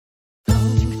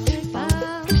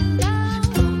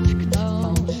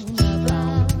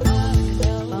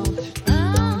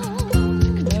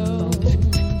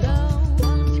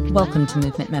Welcome to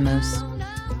Movement Memos,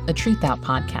 a Truth Out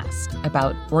podcast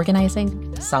about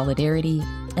organizing, solidarity,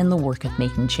 and the work of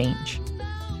making change.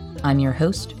 I'm your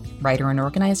host, writer and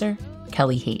organizer,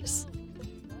 Kelly Hayes.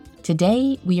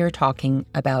 Today, we are talking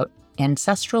about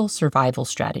ancestral survival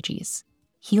strategies,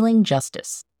 healing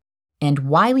justice, and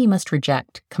why we must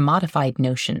reject commodified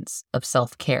notions of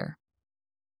self-care.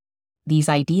 These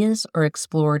ideas are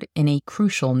explored in a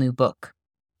crucial new book,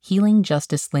 Healing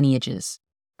Justice Lineages,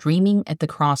 Dreaming at the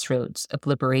Crossroads of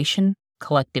Liberation,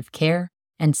 Collective Care,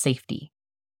 and Safety.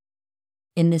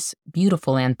 In this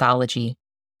beautiful anthology,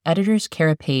 editors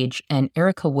Kara Page and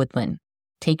Erica Woodland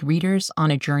take readers on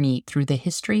a journey through the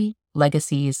history,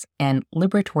 legacies, and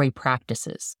liberatory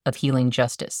practices of healing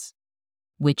justice,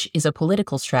 which is a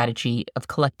political strategy of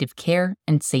collective care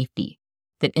and safety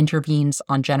that intervenes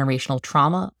on generational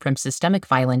trauma from systemic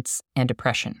violence and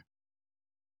oppression.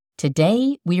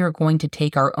 Today, we are going to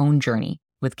take our own journey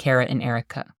with Kara and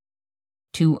Erica,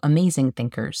 two amazing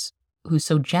thinkers who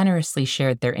so generously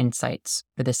shared their insights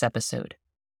for this episode.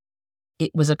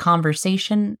 It was a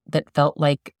conversation that felt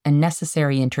like a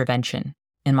necessary intervention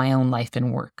in my own life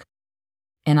and work,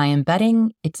 and I am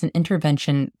betting it's an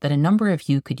intervention that a number of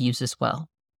you could use as well.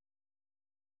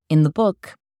 In the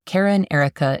book, Kara and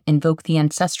Erica invoke the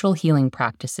ancestral healing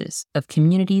practices of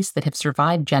communities that have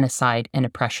survived genocide and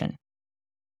oppression.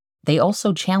 They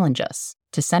also challenge us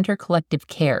to center collective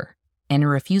care and a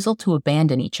refusal to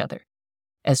abandon each other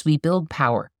as we build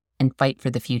power and fight for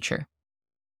the future.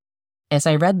 As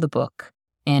I read the book,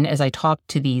 and as I talked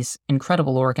to these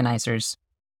incredible organizers,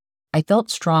 I felt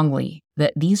strongly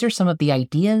that these are some of the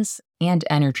ideas and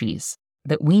energies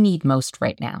that we need most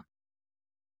right now.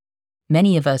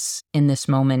 Many of us in this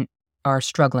moment are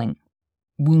struggling,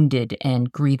 wounded,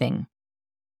 and grieving,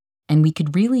 and we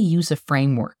could really use a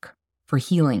framework for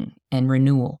healing and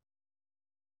renewal.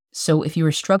 So if you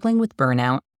are struggling with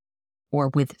burnout, or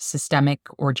with systemic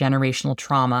or generational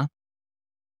trauma,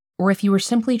 or if you are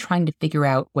simply trying to figure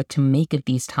out what to make of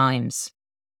these times,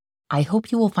 I hope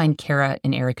you will find Kara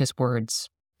and Erica's words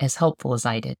as helpful as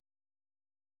I did.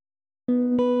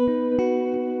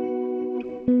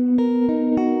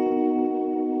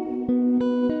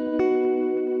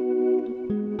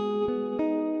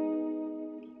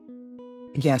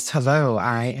 Yes, hello.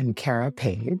 I am Kara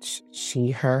Page,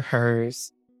 she, her,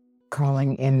 hers,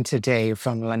 calling in today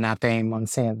from Lenape,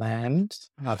 Mont Land,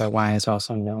 otherwise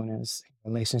also known as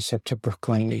in relationship to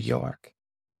Brooklyn, New York.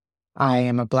 I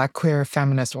am a Black queer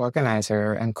feminist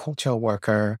organizer and cultural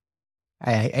worker,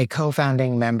 a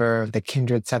co-founding member of the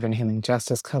Kindred Southern Healing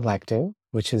Justice Collective,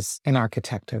 which is an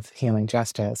architect of healing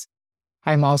justice.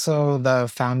 I'm also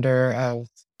the founder of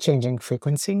Changing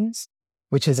Frequencies,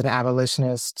 which is an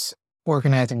abolitionist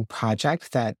organizing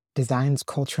project that designs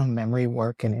cultural memory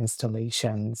work and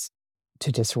installations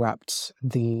to disrupt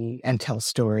and tell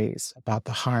stories about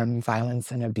the harm, violence,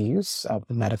 and abuse of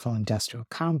the medical industrial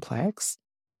complex.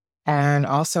 And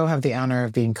also have the honor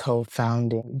of being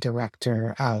co-founding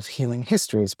director of Healing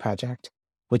Histories Project,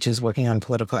 which is working on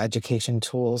political education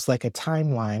tools like a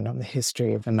timeline on the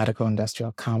history of the medical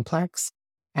industrial complex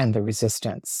and the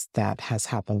resistance that has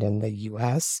happened in the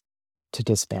U.S. to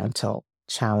dismantle,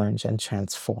 challenge, and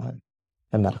transform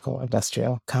the medical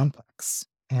industrial complex.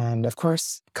 And of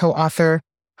course, co-author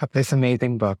of this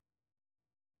amazing book.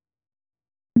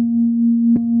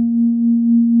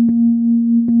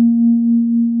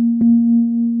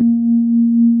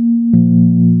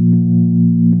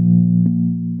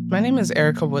 My name is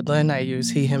Erica Woodland. I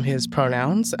use he, him, his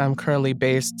pronouns. I'm currently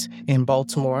based in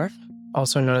Baltimore,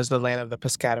 also known as the land of the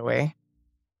Piscataway.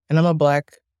 And I'm a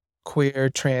Black, queer,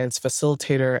 trans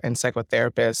facilitator and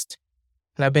psychotherapist.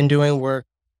 And I've been doing work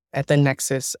at the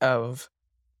nexus of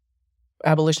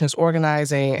abolitionist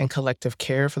organizing and collective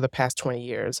care for the past 20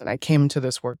 years. And I came to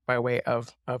this work by way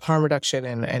of harm reduction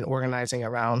and organizing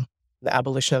around the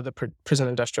abolition of the prison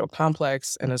industrial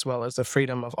complex and as well as the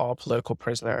freedom of all political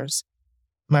prisoners.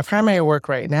 My primary work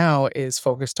right now is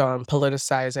focused on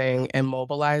politicizing and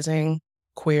mobilizing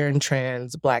queer and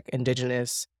trans, Black,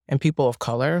 Indigenous, and people of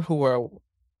color who are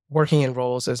working in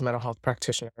roles as mental health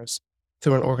practitioners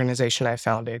through an organization I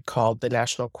founded called the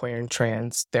National Queer and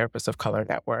Trans Therapists of Color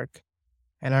Network.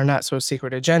 And our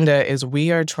not-so-secret agenda is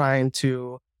we are trying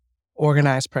to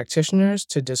organize practitioners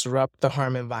to disrupt the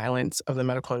harm and violence of the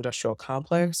medical industrial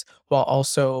complex while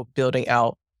also building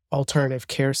out alternative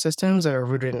care systems that are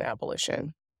rooted in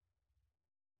abolition.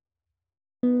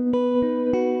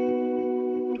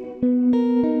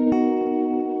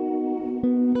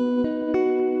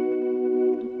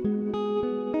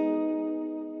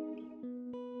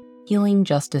 Healing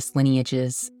Justice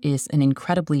Lineages is an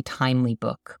incredibly timely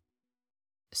book.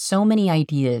 so many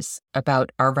ideas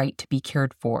about our right to be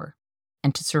cared for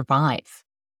and to survive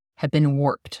have been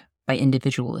warped by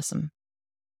individualism.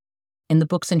 In the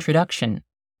book's introduction,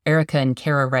 Erica and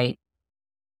Kara write,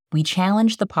 "We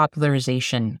challenge the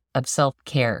popularization of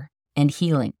self-care and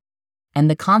healing and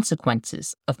the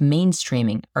consequences of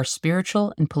mainstreaming our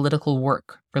spiritual and political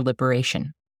work for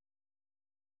liberation."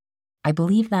 I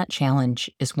believe that challenge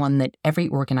is one that every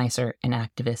organizer and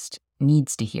activist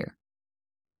needs to hear.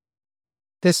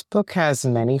 This book has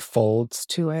many folds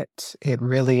to it. It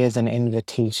really is an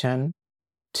invitation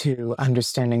to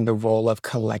understanding the role of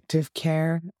collective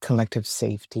care, collective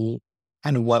safety,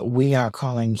 and what we are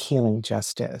calling healing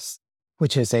justice,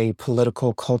 which is a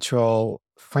political, cultural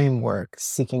framework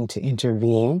seeking to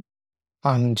intervene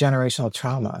on generational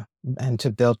trauma and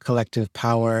to build collective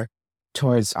power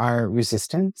towards our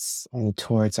resistance and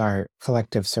towards our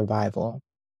collective survival.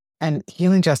 And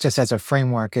healing justice as a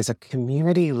framework is a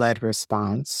community-led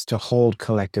response to hold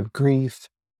collective grief,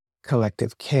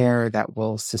 collective care that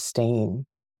will sustain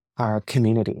our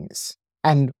communities.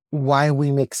 And why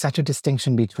we make such a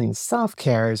distinction between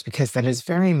self-care is because that is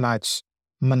very much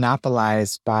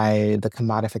monopolized by the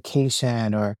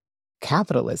commodification or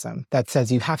capitalism that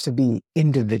says you have to be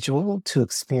individual to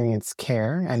experience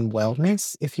care and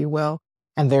wellness, if you will.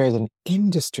 And there is an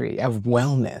industry of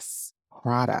wellness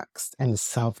products and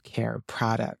self-care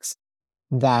products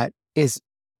that is,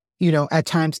 at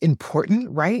times important,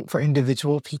 right, for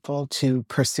individual people to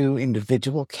pursue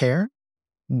individual care.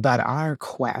 But our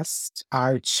quest,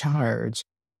 our charge,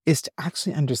 is to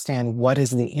actually understand what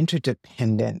is the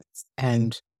interdependence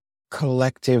and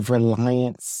collective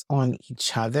reliance on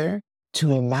each other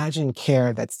to imagine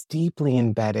care that's deeply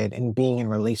embedded in being in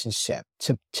relationship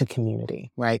to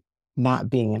community, right? Not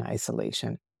being in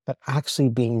isolation, but actually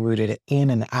being rooted in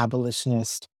an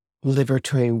abolitionist,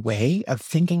 liberatory way of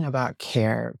thinking about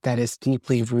care that is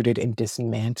deeply rooted in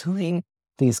dismantling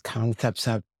these concepts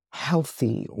of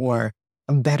healthy or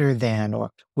better than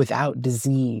or without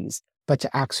disease, but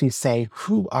to actually say,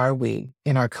 who are we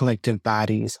in our collective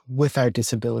bodies, with our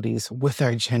disabilities, with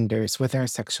our genders, with our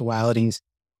sexualities,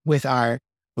 with our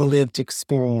lived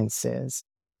experiences,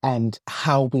 and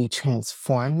how we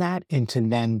transform that into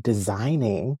then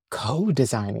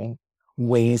co-designing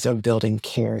ways of building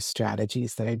care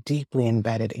strategies that are deeply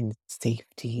embedded in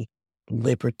safety,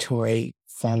 liberatory,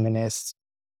 feminist,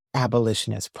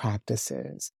 abolitionist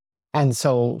practices. And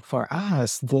so for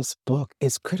us, this book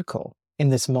is critical in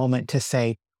this moment to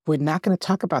say, we're not going to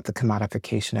talk about the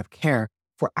commodification of care.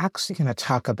 We're actually going to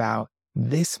talk about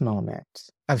this moment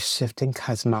of shifting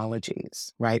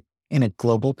cosmologies, right? In a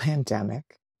global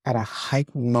pandemic, at a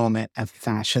heightened moment of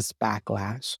fascist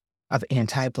backlash, of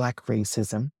anti-Black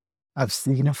racism, of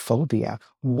xenophobia,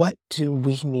 what do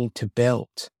we need to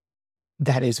build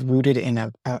that is rooted in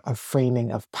a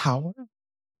framing of power,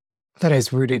 that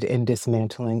is rooted in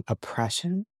dismantling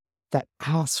oppression, that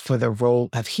asks for the role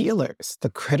of healers, the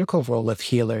critical role of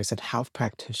healers and health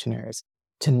practitioners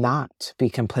to not be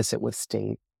complicit with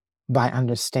state by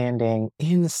understanding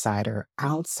insider,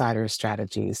 outsider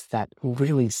strategies that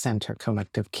really center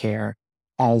collective care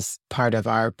as part of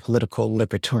our political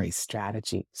liberatory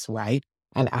strategies, right?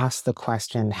 And ask the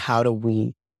question, how do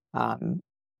we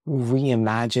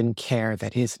reimagine care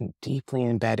that isn't deeply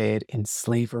embedded in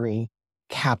slavery,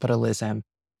 capitalism,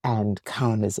 and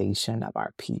colonization of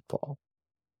our people?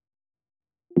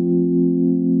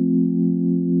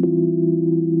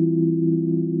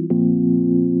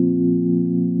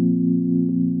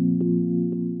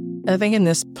 I think in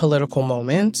this political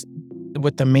moment,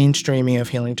 with the mainstreaming of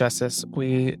healing justice,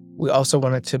 we also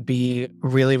wanted to be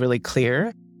really, really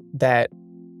clear that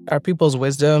our people's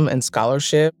wisdom and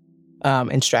scholarship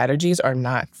and strategies are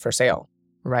not for sale,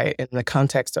 right? In the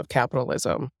context of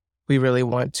capitalism, we really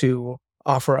want to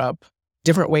offer up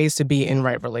different ways to be in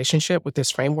right relationship with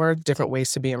this framework, different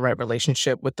ways to be in right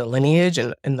relationship with the lineage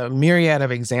and the myriad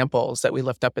of examples that we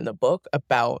lift up in the book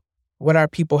about what our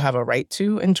people have a right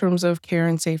to in terms of care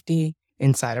and safety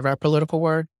inside of our political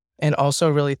work, and also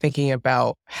really thinking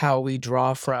about how we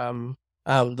draw from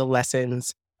the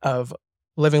lessons of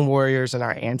living warriors and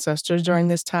our ancestors during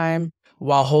this time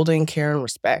while holding care and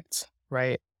respect,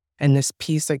 right? And this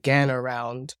piece again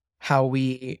around how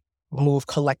we move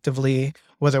collectively,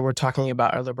 whether we're talking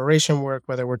about our liberation work,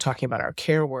 whether we're talking about our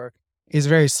care work, is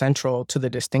very central to the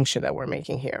distinction that we're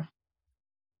making here.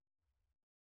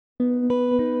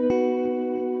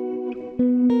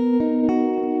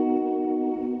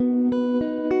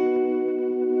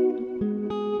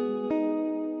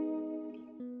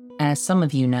 As some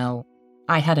of you know,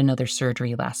 I had another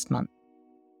surgery last month.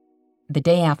 The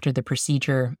day after the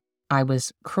procedure, I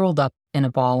was curled up in a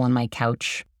ball on my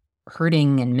couch,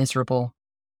 hurting and miserable.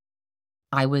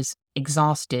 I was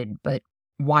exhausted but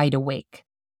wide awake,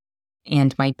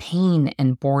 and my pain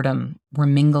and boredom were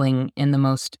mingling in the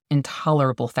most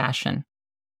intolerable fashion.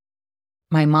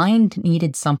 My mind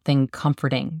needed something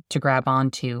comforting to grab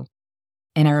onto,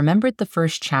 and I remembered the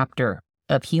first chapter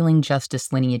of Healing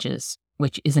Justice Lineages,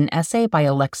 which is an essay by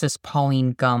Alexis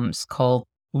Pauline Gumbs called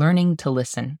Learning to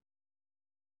Listen.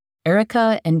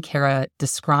 Erica and Kara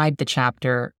describe the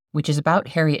chapter, which is about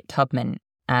Harriet Tubman,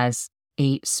 as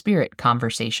a spirit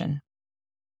conversation.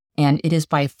 And it is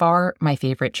by far my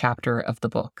favorite chapter of the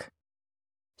book.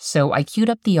 So I queued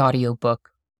up the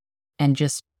audiobook and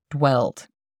just dwelled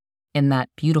in that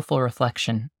beautiful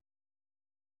reflection.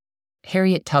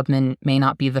 Harriet Tubman may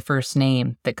not be the first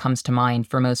name that comes to mind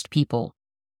for most people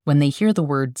when they hear the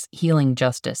words healing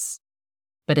justice.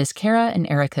 But as Kara and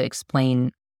Erica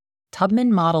explain,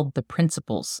 Tubman modeled the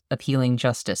principles of healing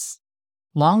justice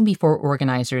long before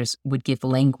organizers would give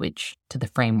language to the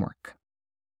framework.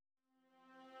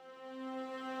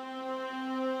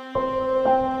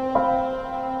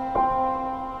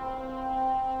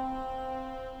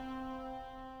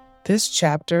 This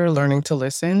chapter, Learning to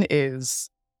Listen, is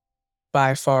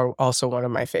by far also one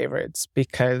of my favorites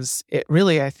because it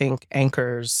really, I think,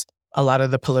 anchors a lot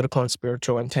of the political and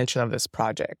spiritual intention of this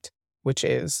project, which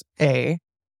is A,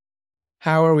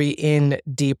 how are we in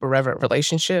deep, reverent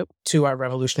relationship to our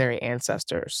revolutionary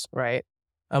ancestors, right?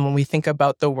 When we think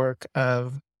about the work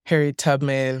of Harriet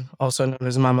Tubman, also known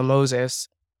as Mama Moses,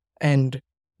 and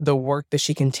the work that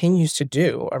she continues to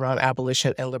do around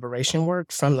abolition and liberation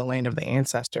work from the land of the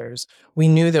ancestors, we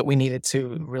knew that we needed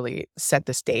to really set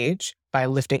the stage by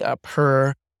lifting up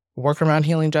her work around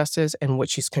healing justice and what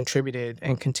she's contributed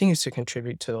and continues to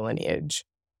contribute to the lineage.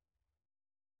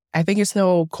 I think it's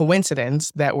no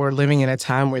coincidence that we're living in a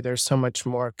time where there's so much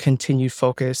more continued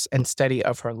focus and study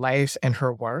of her life and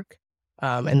her work,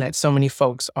 and that so many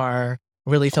folks are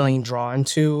really feeling drawn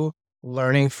to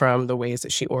learning from the ways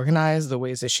that she organized, the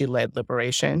ways that she led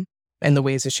liberation, and the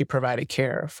ways that she provided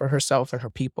care for herself and her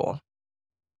people.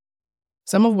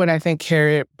 Some of what I think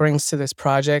Harriet brings to this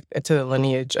project and to the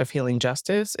lineage of healing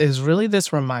justice is really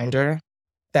this reminder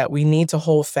that we need to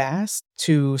hold fast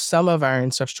to some of our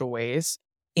ancestral ways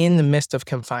in the midst of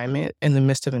confinement, in the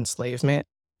midst of enslavement,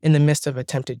 in the midst of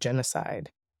attempted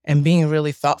genocide, and being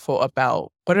really thoughtful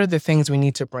about what are the things we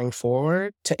need to bring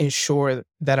forward to ensure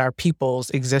that our peoples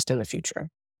exist in the future.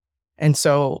 And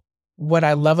so what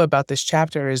I love about this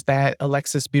chapter is that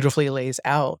Alexis beautifully lays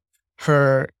out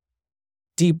her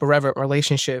deep, reverent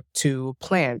relationship to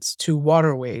plants, to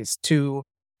waterways, to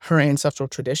her ancestral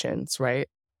traditions, right?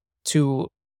 To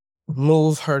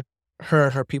move her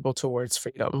and her people towards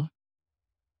freedom.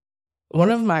 One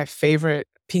of my favorite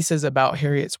pieces about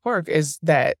Harriet's work is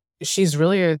that she's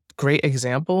really a great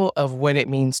example of what it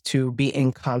means to be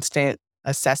in constant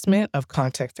assessment of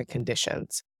context and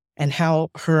conditions, and how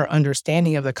her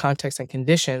understanding of the context and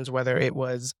conditions, whether it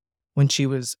was when she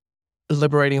was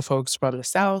liberating folks from the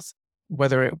South,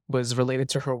 whether it was related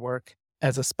to her work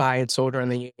as a spy and soldier in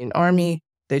the Union Army,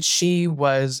 that she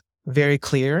was very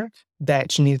clear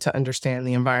that she needed to understand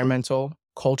the environmental,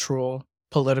 cultural,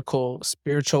 political,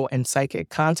 spiritual, and psychic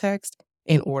context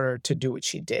in order to do what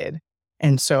she did.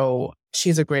 And so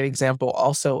she's a great example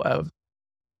also of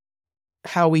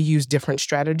how we use different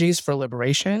strategies for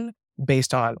liberation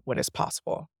based on what is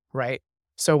possible, right?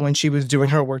 So when she was doing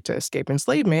her work to escape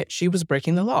enslavement, she was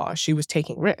breaking the law. She was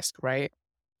taking risk, right?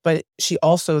 But she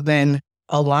also then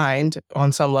aligned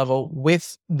on some level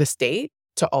with the state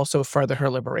to also further her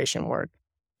liberation work.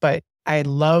 But I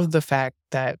love the fact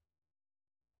that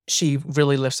she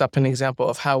really lifts up an example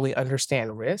of how we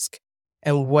understand risk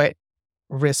and what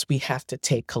risks we have to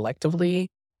take collectively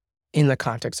in the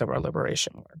context of our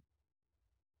liberation work.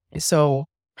 So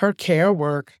her care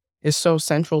work is so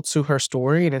central to her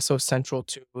story and is so central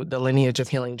to the lineage of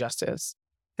healing justice.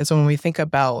 And so when we think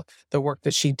about the work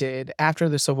that she did after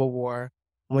the Civil War,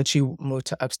 when she moved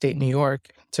to upstate New York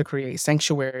to create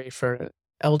sanctuary for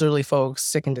elderly folks,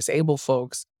 sick and disabled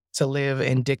folks to live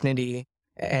in dignity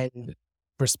and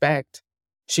respect,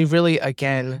 she really,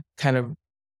 again, kind of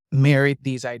married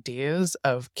these ideas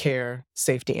of care,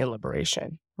 safety, and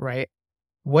liberation, right?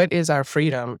 What is our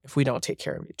freedom if we don't take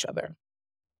care of each other?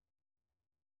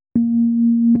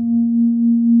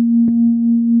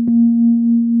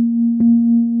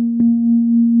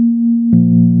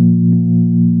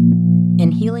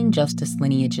 In Healing Justice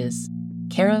Lineages,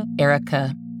 Kara,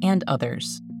 Erica, and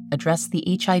others address the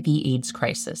HIV/AIDS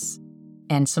crisis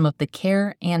and some of the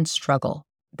care and struggle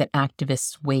that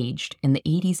activists waged in the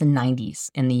 80s and 90s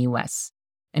in the US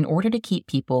in order to keep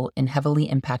people in heavily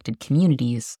impacted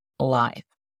communities alive.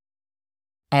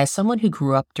 As someone who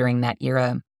grew up during that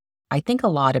era, I think a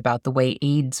lot about the way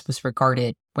AIDS was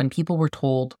regarded when people were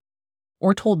told,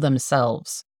 or told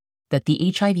themselves, that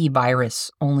the HIV virus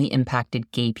only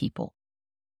impacted gay people.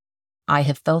 I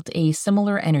have felt a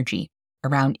similar energy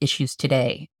around issues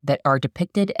today that are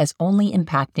depicted as only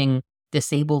impacting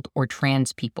disabled or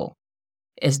trans people,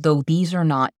 as though these are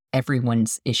not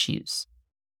everyone's issues.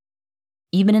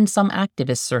 Even in some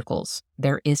activist circles,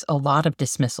 there is a lot of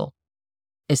dismissal,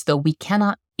 as though we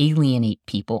cannot alienate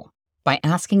people by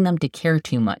asking them to care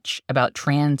too much about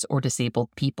trans or disabled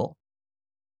people.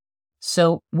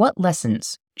 So, what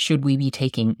lessons should we be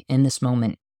taking in this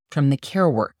moment from the care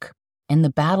work and the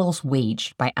battles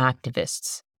waged by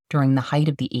activists during the height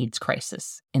of the AIDS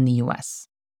crisis in the US?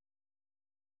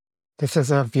 This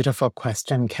is a beautiful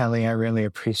question, Kelly. I really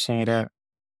appreciate it.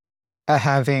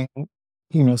 Having,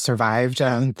 survived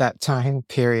that time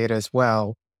period as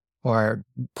well, or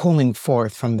pulling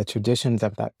forth from the traditions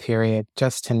of that period,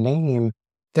 just to name,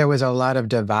 there was a lot of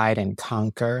divide and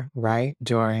conquer, right,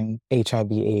 during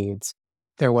HIV/AIDS.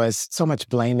 There was so much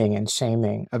blaming and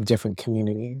shaming of different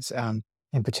communities,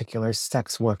 in particular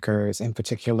sex workers, in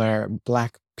particular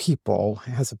Black people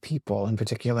as a people, in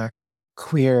particular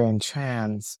queer and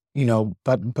trans,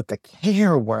 but the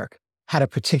care work had a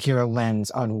particular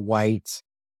lens on white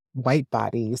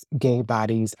bodies, gay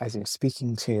bodies, as you're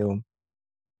speaking to,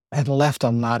 and left a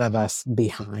lot of us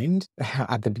behind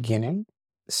at the beginning.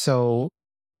 So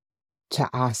to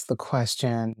ask the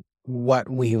question, what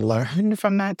we learned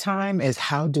from that time is,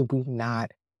 how do we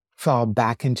not fall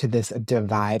back into this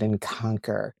divide and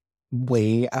conquer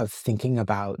way of thinking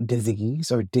about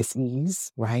disease or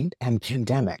dis-ease, right? And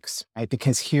pandemics, right?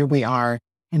 Because here we are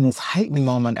in this heightened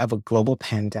moment of a global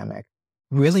pandemic,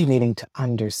 really needing to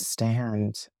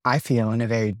understand, I feel, in a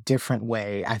very different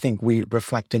way. I think we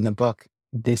reflect in the book,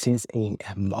 this is a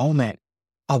moment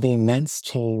of immense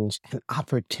change and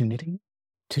opportunity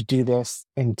to do this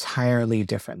entirely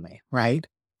differently, right?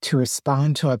 To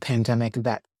respond to a pandemic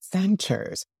that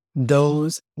centers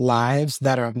those lives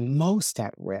that are most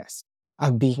at risk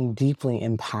of being deeply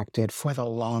impacted for the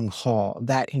long haul,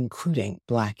 that including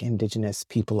Black, Indigenous,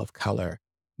 people of color,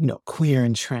 queer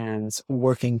and trans,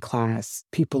 working class,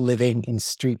 people living in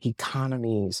street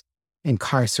economies,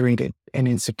 incarcerated and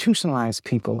institutionalized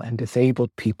people and disabled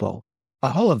people,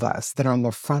 all of us that are on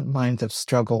the front lines of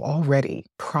struggle already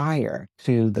prior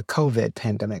to the COVID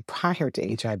pandemic, prior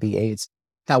to HIV/AIDS,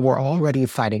 that we're already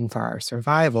fighting for our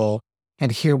survival.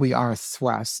 And here we are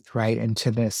thrust right into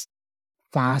this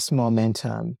fast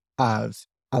momentum of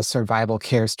a survival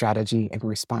care strategy in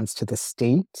response to the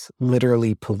state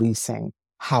literally policing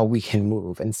how we can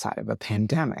move inside of a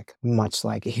pandemic, much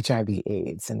like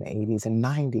HIV/AIDS in the 80s and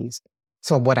 90s.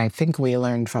 So what I think we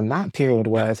learned from that period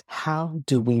was, how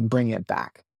do we bring it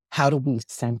back? How do we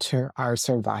center our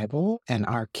survival and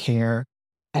our care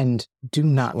and do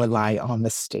not rely on the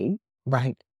state,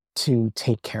 right, to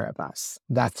take care of us?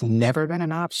 That's never been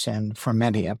an option for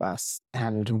many of us,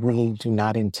 and we do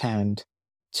not intend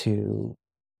to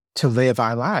live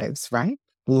our lives, right?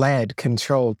 Led,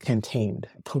 controlled, contained,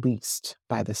 policed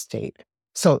by the state.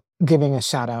 So giving a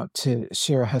shout out to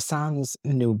Shira Hassan's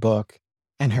new book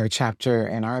and her chapter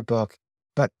in our book,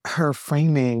 but her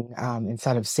framing,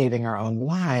 instead of saving our own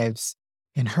lives,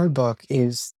 in her book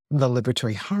is the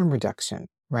liberatory harm reduction,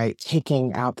 right?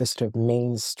 Taking out the sort of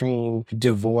mainstream,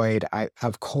 devoid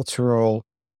of cultural,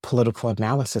 political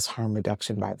analysis harm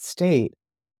reduction by the state,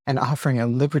 and offering a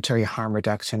liberatory harm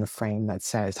reduction frame that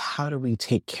says, how do we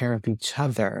take care of each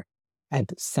other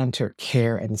and center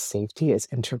care and safety as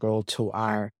integral to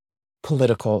our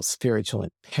political, spiritual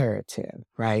imperative,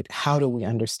 right? How do we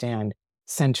understand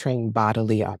centering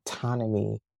bodily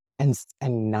autonomy and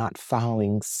not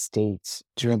following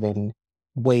state-driven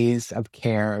ways of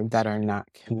care that are not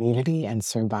community and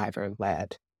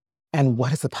survivor-led? And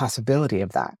what is the possibility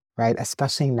of that, right?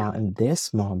 Especially now in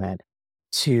this moment,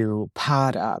 to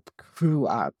pod up, crew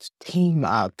up, team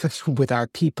up with our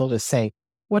people to say,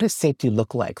 what does safety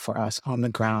look like for us on the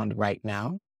ground right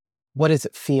now? What does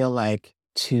it feel like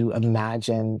to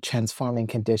imagine transforming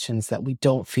conditions that we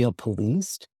don't feel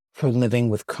policed for living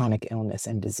with chronic illness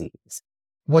and disease?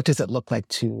 What does it look like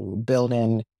to build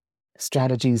in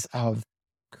strategies of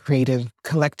creative,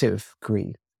 collective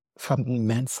grief from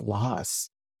immense loss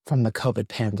from the COVID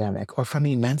pandemic, or from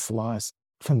immense loss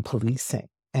from policing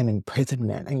and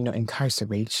imprisonment and,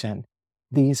 incarceration?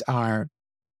 These are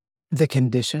the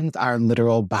conditions our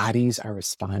literal bodies are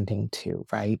responding to,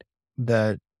 right?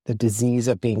 The disease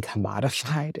of being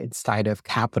commodified inside of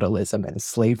capitalism and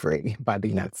slavery by the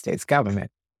United States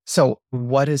government. So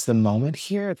what is the moment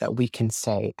here that we can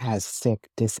say, as sick,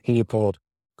 disabled,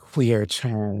 queer,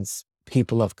 trans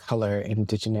people of color,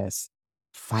 Indigenous,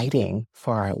 fighting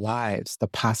for our lives, the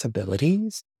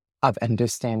possibilities of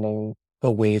understanding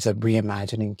the ways of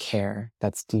reimagining care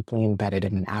that's deeply embedded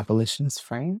in an abolitionist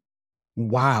frame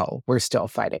while we're still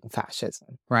fighting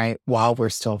fascism, right? While we're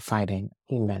still fighting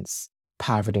immense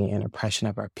poverty and oppression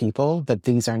of our people, that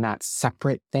these are not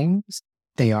separate things.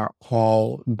 They are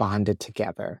all bonded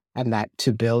together. And that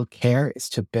to build care is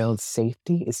to build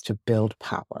safety, is to build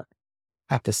power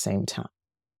at the same time.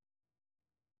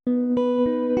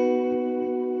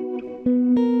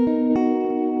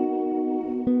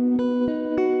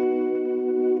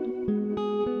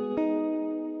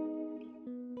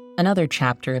 Another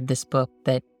chapter of this book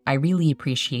that I really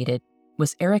appreciated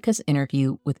was Erica's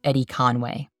interview with Eddie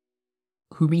Conway,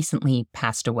 who recently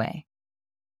passed away.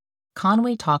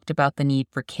 Conway talked about the need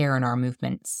for care in our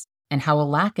movements and how a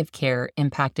lack of care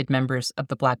impacted members of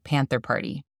the Black Panther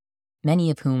Party, many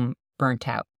of whom burnt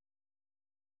out.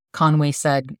 Conway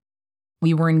said,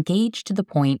 "We were engaged to the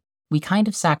point we kind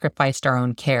of sacrificed our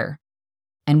own care,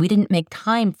 and we didn't make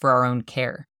time for our own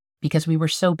care because we were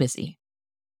so busy."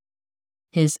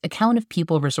 His account of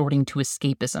people resorting to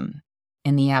escapism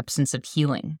in the absence of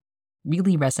healing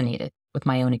really resonated with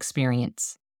my own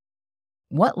experience.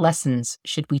 What lessons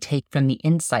should we take from the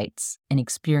insights and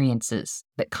experiences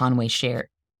that Conway shared?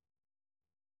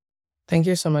 Thank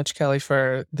you so much, Kelly,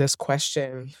 for this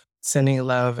question. Sending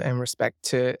love and respect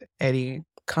to Eddie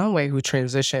Conway, who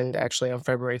transitioned actually on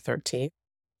February 13th,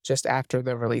 just after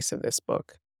the release of this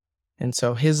book. And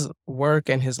so his work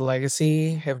and his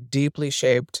legacy have deeply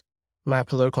shaped my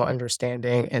political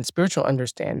understanding and spiritual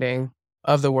understanding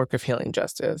of the work of healing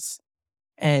justice.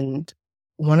 And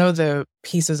one of the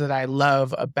pieces that I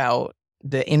love about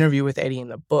the interview with Eddie in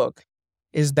the book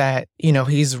is that,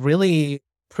 he's really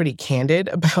pretty candid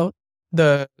about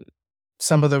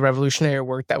some of the revolutionary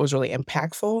work that was really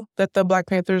impactful that the Black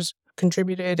Panthers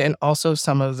contributed, and also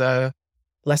some of the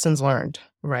lessons learned,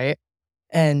 right?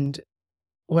 And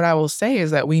what I will say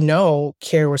is that we know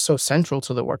care was so central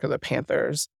to the work of the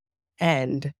Panthers.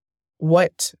 And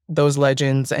what those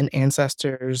legends and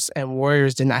ancestors and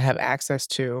warriors did not have access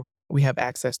to, we have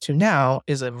access to now,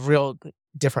 is a real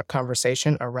different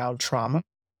conversation around trauma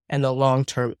and the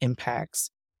long-term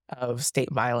impacts of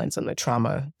state violence and the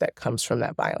trauma that comes from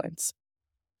that violence.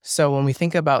 So when we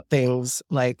think about things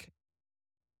like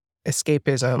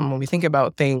escapism, when we think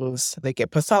about things that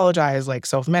get pathologized like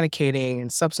self-medicating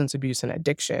and substance abuse and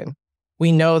addiction,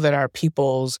 we know that our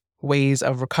people's ways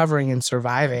of recovering and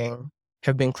surviving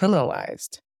have been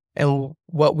criminalized. And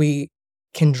what we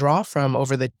can draw from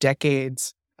over the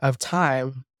decades of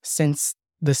time since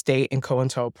the state and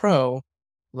COINTELPRO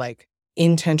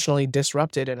intentionally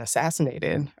disrupted and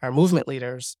assassinated our movement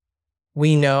leaders,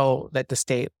 we know that the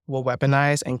state will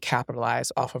weaponize and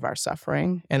capitalize off of our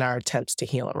suffering and our attempts to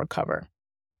heal and recover.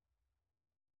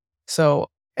 So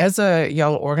as a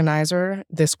young organizer,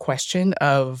 this question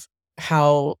of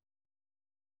how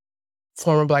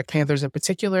former Black Panthers in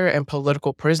particular and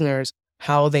political prisoners,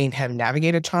 how they have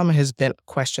navigated trauma has been a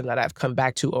question that I've come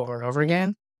back to over and over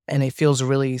again. And it feels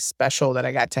really special that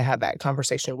I got to have that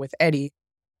conversation with Eddie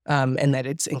and that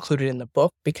it's included in the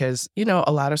book because,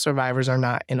 a lot of survivors are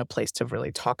not in a place to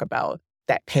really talk about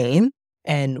that pain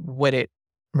and what it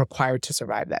required to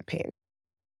survive that pain.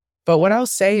 But what I'll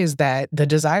say is that the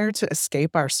desire to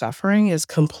escape our suffering is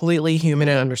completely human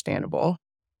and understandable.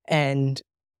 And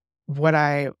what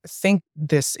I think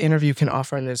this interview can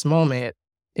offer in this moment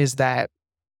is that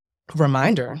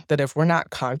reminder that if we're not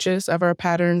conscious of our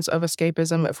patterns of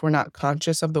escapism, if we're not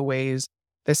conscious of the ways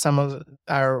that some of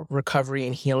our recovery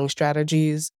and healing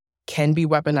strategies can be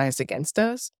weaponized against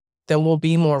us, then we'll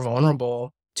be more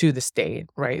vulnerable to the state,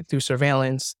 right? Through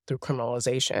surveillance, through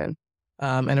criminalization.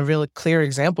 And a really clear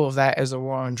example of that is the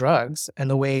war on drugs and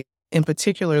the way, in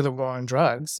particular, the war on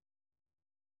drugs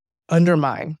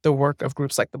undermine the work of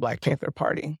groups like the Black Panther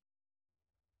Party.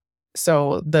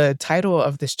 So the title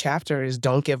of this chapter is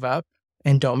Don't Give Up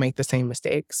and Don't Make the Same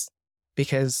Mistakes,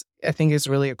 because I think it's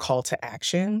really a call to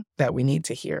action that we need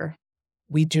to hear.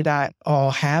 We do not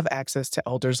all have access to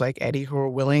elders like Eddie who are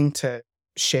willing to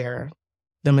share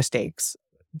the mistakes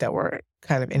that were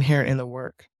kind of inherent in the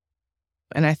work.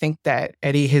 And I think that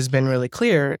Eddie has been really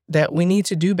clear that we need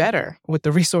to do better with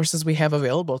the resources we have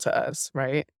available to us,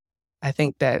 right? I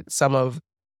think that some of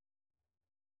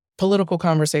political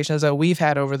conversations that we've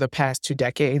had over the past 2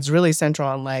 decades really center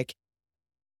on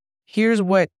here's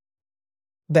what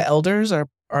the elders are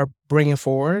bringing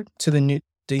forward to the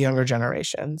younger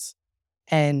generations.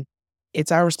 And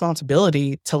it's our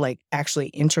responsibility to actually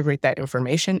integrate that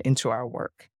information into our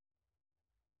work.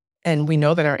 And we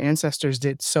know that our ancestors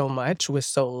did so much with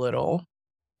so little,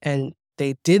 and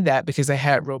they did that because they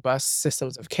had robust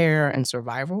systems of care and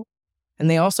survival. And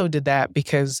they also did that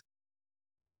because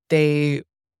they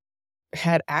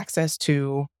had access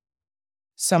to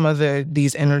some of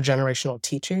these intergenerational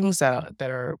teachings that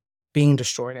are being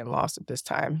destroyed and lost at this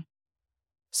time.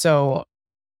 So,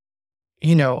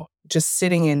 just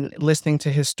sitting and listening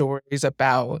to his stories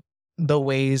about the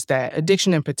ways that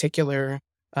addiction in particular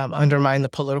undermine the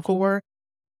political work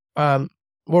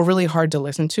were really hard to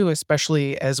listen to,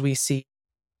 especially as we see,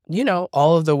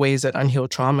 all of the ways that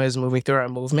unhealed trauma is moving through our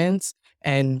movements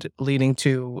and leading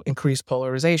to increased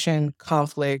polarization,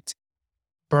 conflict,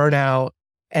 burnout,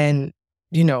 and,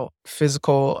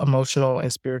 physical, emotional,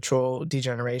 and spiritual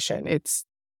degeneration.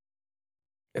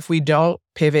 If we don't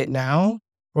pivot now,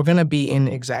 we're going to be in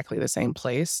exactly the same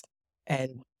place.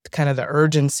 And kind of the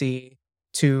urgency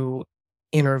to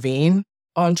intervene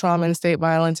on trauma and state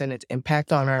violence and its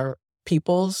impact on our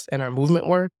peoples and our movement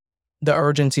work, the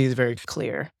urgency is very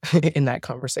clear in that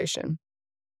conversation.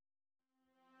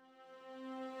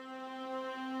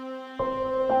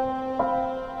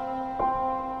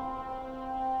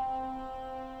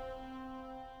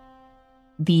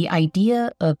 The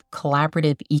idea of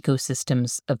collaborative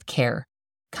ecosystems of care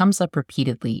comes up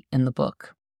repeatedly in the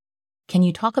book. Can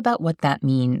you talk about what that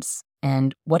means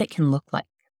and what it can look like?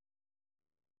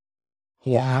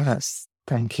 Yes,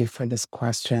 thank you for this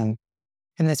question.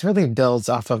 And this really builds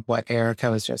off of what Erica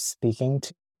was just speaking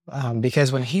to,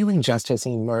 because when healing justice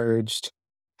emerged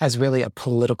as really a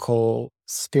political,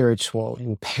 spiritual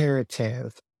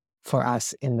imperative for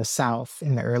us in the South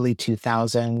in the early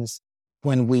 2000s,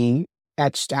 when we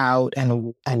etched out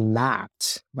and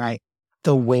mapped, right,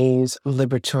 the ways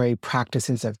liberatory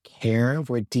practices of care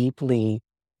were deeply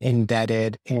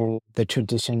embedded in the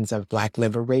traditions of Black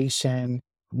liberation,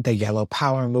 the Yellow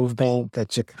Power movement, the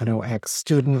Chicano X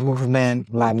student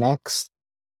movement, Latinx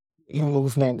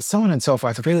movement, so on and so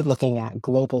forth, really looking at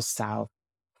global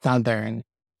Southern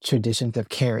traditions of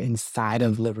care inside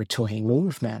of liberatory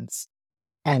movements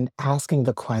and asking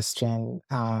the question,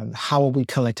 how will we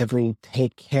collectively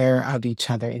take care of each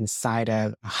other inside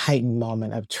of a heightened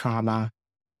moment of trauma,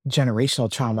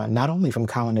 generational trauma, not only from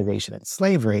colonization and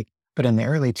slavery, but in the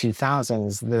early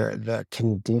 2000s, the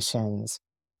conditions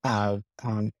of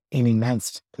an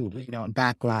immense,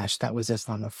 backlash that was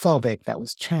Islamophobic, that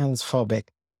was transphobic,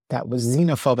 that was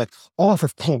xenophobic, all the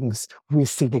things we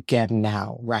see again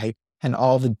now, right? And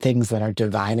all the things that are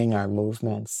dividing our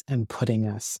movements and putting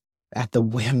us at the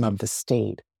whim of the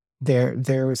state. There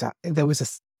was a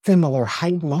similar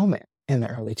heightened moment in the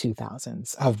early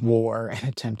 2000s of war and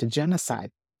attempted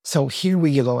genocide. So here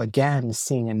we go again,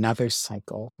 seeing another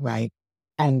cycle, right?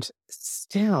 And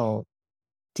still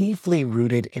deeply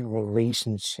rooted in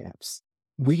relationships.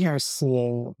 We are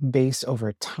seeing, based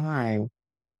over time,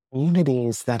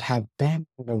 communities that have been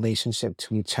in relationship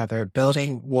to each other,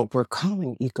 building what we're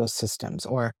calling ecosystems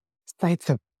or sites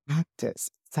of practice,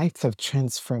 sites of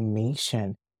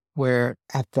transformation, where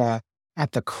at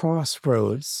the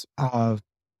crossroads of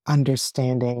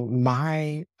understanding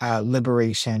my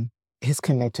liberation is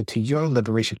connected to your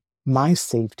liberation, my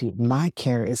safety, my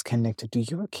care is connected to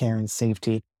your care and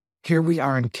safety. Here we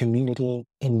are in community,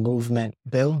 in movement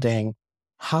building.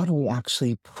 How do we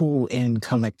actually pull in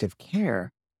collective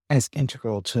care as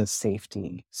integral to a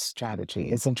safety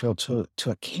strategy, as integral to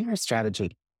a care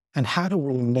strategy? And how do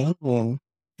we name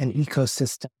an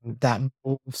ecosystem that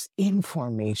moves in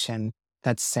formation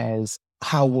that says,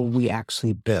 how will we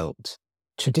actually build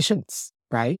traditions,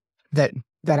 right? That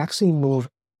actually move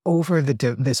over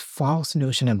this false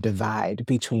notion of divide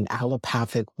between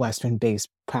allopathic Western-based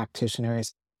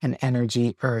practitioners and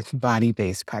energy, earth,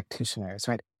 body-based practitioners,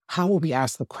 right? How will we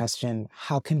ask the question,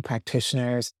 how can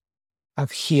practitioners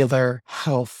of healer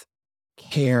health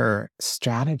care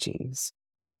strategies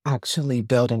actually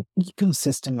build an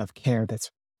ecosystem of care that's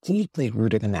deeply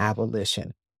rooted in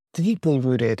abolition, deeply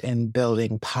rooted in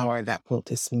building power that will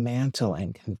dismantle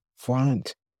and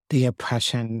confront the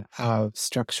oppression of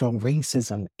structural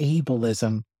racism,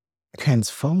 ableism,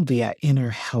 transphobia in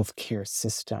our healthcare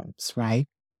systems, right?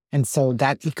 And so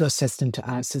that ecosystem to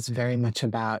us is very much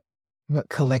about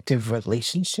collective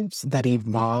relationships that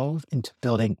evolve into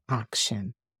building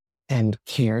action and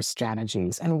care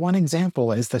strategies. And one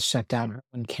example is the Shutdown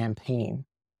Irwin campaign.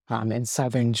 In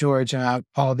Southern Georgia,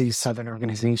 all these Southern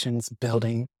organizations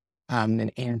building an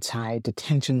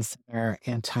anti-detention center,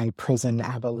 anti-prison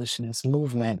abolitionist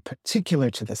movement, particular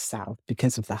to the South,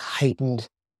 because of the heightened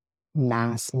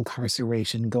mass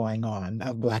incarceration going on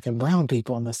of Black and Brown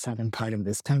people in the southern part of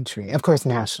this country, of course,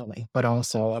 nationally, but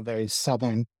also a very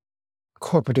Southern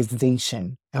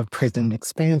corporatization of prison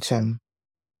expansion.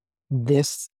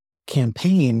 This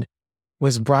campaign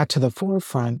was brought to the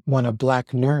forefront when a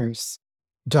Black nurse,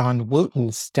 Dawn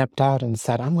Wooten, stepped out and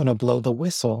said, I'm going to blow the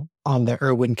whistle on the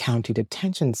Irwin County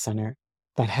Detention Center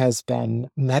that has been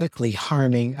medically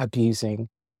harming, abusing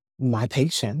my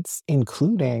patients,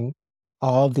 including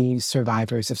all these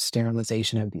survivors of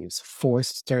sterilization abuse,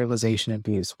 forced sterilization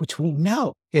abuse, which we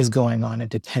know is going on in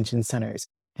detention centers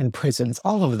and prisons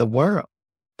all over the world.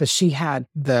 But she had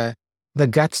the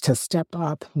guts to step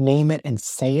up, name it, and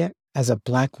say it as a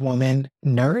Black woman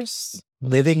nurse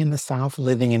living in the South,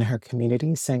 living in her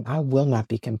community, saying, I will not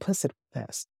be complicit with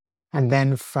this. And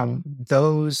then from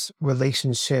those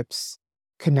relationships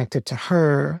connected to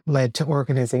her led to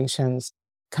organizations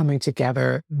coming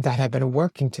together that have been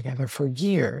working together for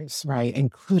years, right?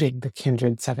 Including the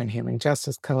Kindred 7 Healing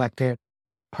Justice Collective,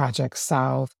 Project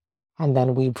South. And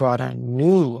then we brought on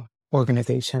new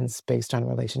organizations based on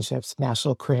relationships,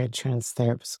 National Queer and Trans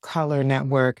Therapists Color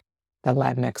Network, the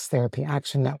Latinx Therapy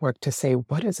Action Network, to say,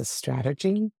 what is a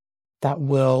strategy that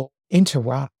will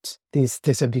interrupt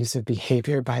this abusive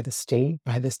behavior by the state,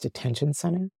 by this detention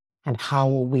center? And how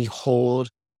will we hold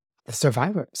the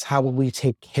survivors? How will we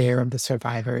take care of the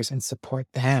survivors and support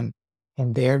them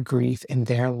in their grief, in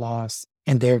their loss,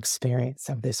 in their experience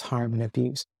of this harm and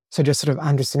abuse? So just sort of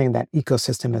understanding that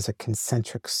ecosystem as a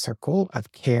concentric circle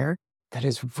of care that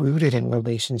is rooted in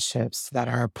relationships that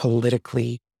are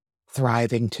politically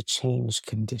thriving to change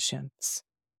conditions.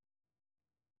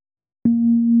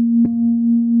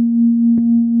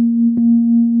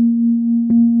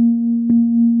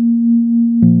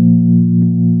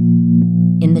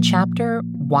 In the chapter,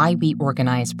 Why We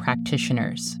Organize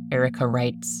Practitioners, Erica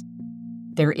writes,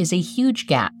 there is a huge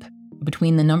gap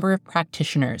between the number of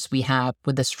practitioners we have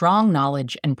with a strong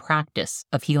knowledge and practice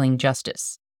of healing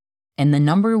justice and the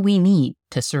number we need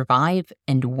to survive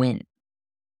and win.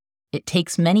 It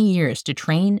takes many years to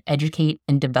train, educate,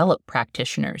 and develop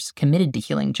practitioners committed to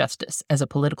healing justice as a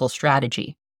political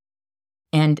strategy.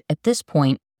 And at this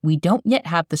point, we don't yet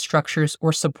have the structures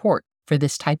or support for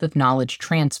this type of knowledge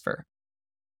transfer.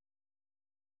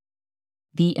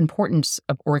 The importance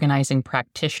of organizing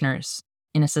practitioners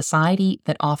in a society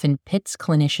that often pits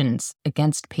clinicians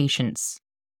against patients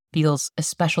feels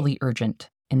especially urgent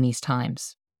in these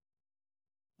times.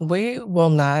 We will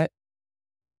not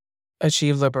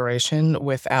achieve liberation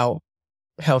without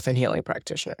health and healing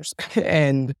practitioners.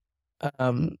 And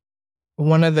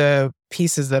one of the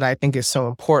pieces that I think is so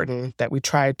important that we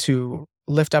try to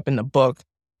lift up in the book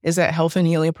is that health and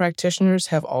healing practitioners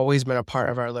have always been a part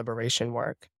of our liberation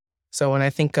work. So when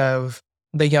I think of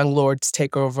the Young Lords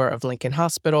takeover of Lincoln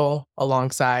Hospital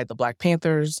alongside the Black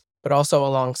Panthers, but also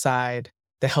alongside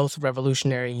the Health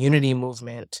Revolutionary Unity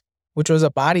Movement, which was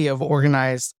a body of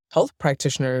organized health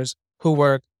practitioners who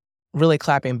were really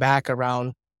clapping back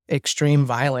around extreme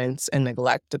violence and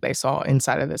neglect that they saw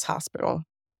inside of this hospital.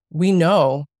 We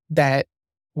know that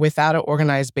without an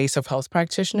organized base of health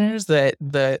practitioners, that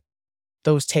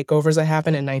those takeovers that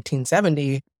happened in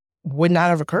 1970 would not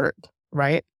have occurred,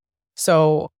 right?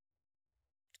 So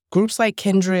groups like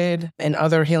Kindred and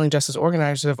other healing justice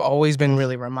organizers have always been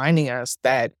really reminding us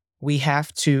that we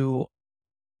have to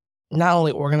not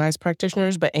only organize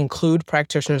practitioners, but include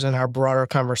practitioners in our broader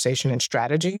conversation and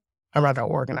strategy around our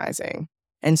organizing.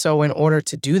 And so in order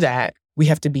to do that, we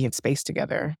have to be in space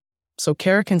together. So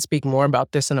Kara can speak more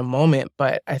about this in a moment,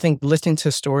 but I think listening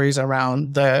to stories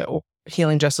around the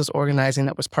healing justice organizing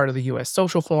that was part of the U.S.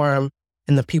 Social Forum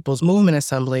and the People's Movement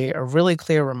Assembly are really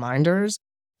clear reminders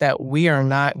that we are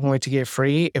not going to get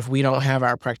free if we don't have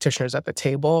our practitioners at the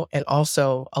table. And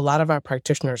also, a lot of our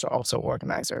practitioners are also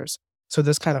organizers. So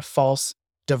this kind of false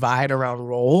divide around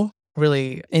role,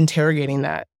 really interrogating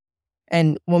that.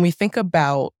 And when we think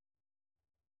about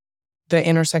the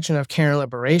intersection of care and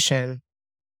liberation,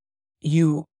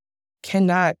 you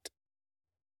cannot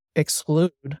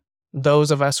exclude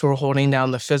those of us who are holding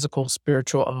down the physical,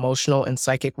 spiritual, emotional, and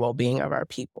psychic well-being of our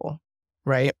people,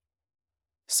 right?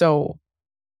 So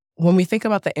when we think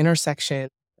about the intersection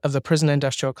of the prison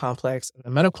industrial complex and the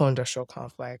medical industrial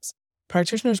complex,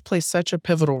 practitioners play such a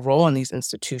pivotal role in these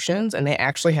institutions, and they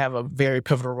actually have a very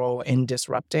pivotal role in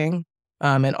disrupting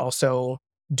and also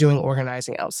doing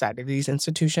organizing outside of these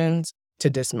institutions to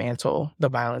dismantle the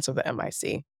violence of the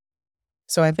MIC.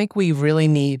 So I think we really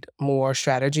need more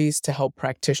strategies to help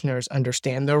practitioners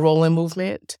understand their role in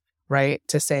movement, right?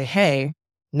 To say, hey,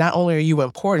 not only are you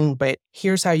important, but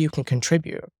here's how you can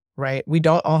contribute, right? We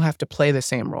don't all have to play the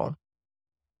same role.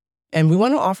 And we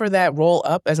want to offer that role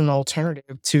up as an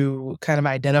alternative to kind of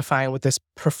identifying with this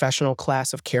professional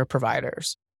class of care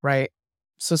providers, right?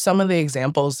 So some of the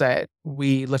examples that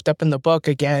we lift up in the book,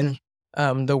 again,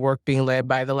 the work being led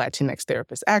by the Latinx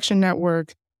Therapist Action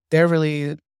Network, they're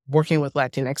really working with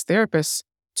Latinx therapists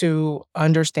to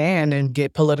understand and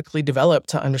get politically developed,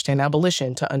 to understand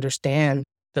abolition, to understand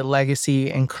the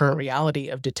legacy and current reality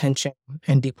of detention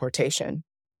and deportation.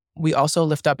 We also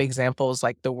lift up examples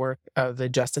like the work of the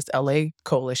Justice LA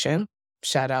Coalition.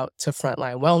 Shout out to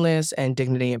Frontline Wellness and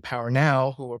Dignity and Power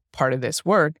Now, who were part of this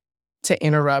work, to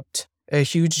interrupt a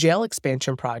huge jail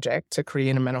expansion project to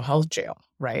create a mental health jail,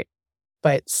 right?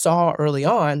 But saw early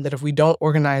on that if we don't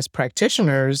organize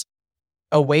practitioners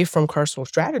away from carceral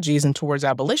strategies and towards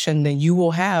abolition, then you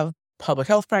will have public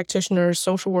health practitioners,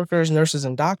 social workers, nurses,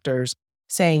 and doctors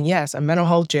saying, yes, a mental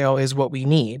health jail is what we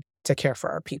need to care for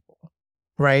our people,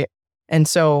 right? And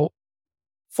so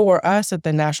for us at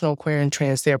the National Queer and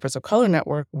Trans Therapists of Color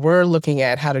Network, we're looking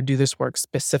at how to do this work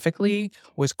specifically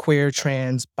with queer,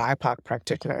 trans, BIPOC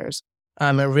practitioners.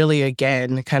 And really,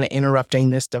 again, kind of interrupting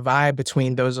this divide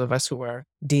between those of us who are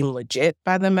deemed legit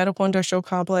by the medical industrial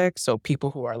complex, so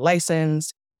people who are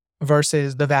licensed,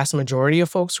 versus the vast majority of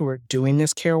folks who are doing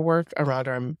this care work around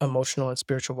our emotional and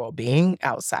spiritual well-being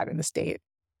outside of the state.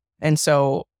 And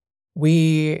so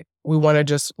we want to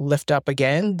just lift up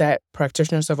again that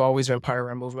practitioners have always been part of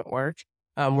our movement work.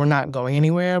 We're not going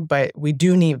anywhere, but we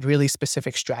do need really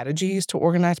specific strategies to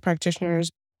organize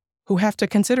practitioners who have to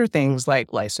consider things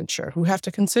like licensure, who have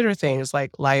to consider things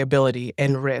like liability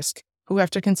and risk, who have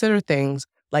to consider things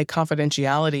like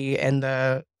confidentiality and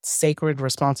the sacred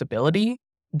responsibility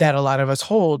that a lot of us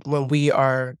hold when we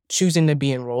are choosing to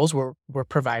be in roles where we're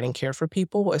providing care for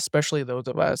people, especially those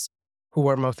of us who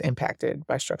are most impacted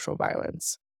by structural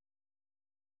violence.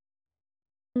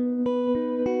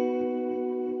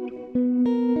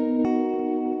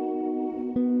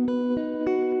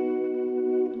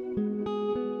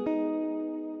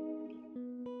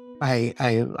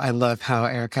 I love how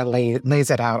Erica lays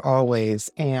it out always.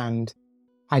 And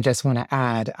I just want to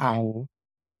add, I'm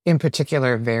in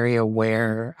particular very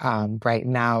aware right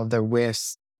now the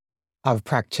risk of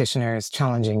practitioners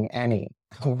challenging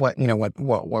what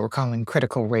we're calling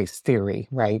critical race theory,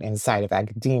 right, inside of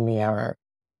academia or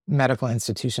medical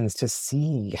institutions, to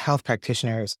see health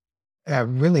practitioners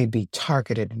really be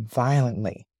targeted and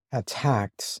violently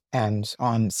attacked, and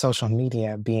on social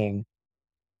media being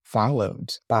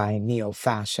followed by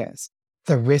neo-fascists.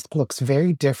 The risk looks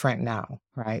very different now,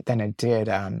 right, than it did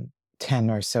 10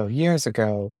 or so years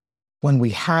ago when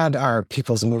we had our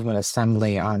People's Movement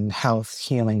Assembly on Health,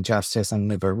 Healing, Justice, and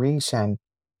Liberation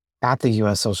at the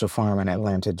U.S. Social Forum in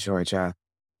Atlanta, Georgia.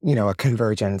 A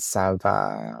convergence of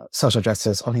social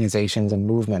justice organizations and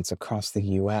movements across the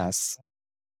U.S.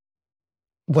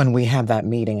 When we had that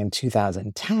meeting in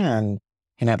 2010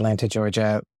 in Atlanta,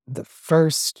 Georgia, the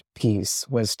first piece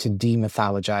was to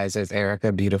demythologize, as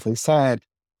Erica beautifully said,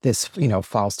 this,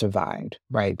 false divide,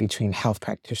 right, between health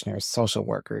practitioners, social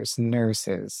workers,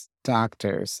 nurses,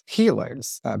 doctors,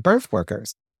 healers, birth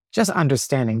workers, just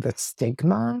understanding the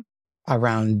stigma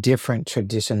around different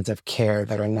traditions of care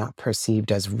that are not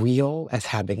perceived as real, as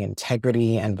having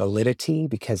integrity and validity,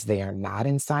 because they are not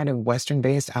inside of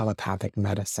Western-based allopathic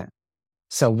medicine.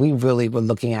 So we really were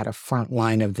looking at a front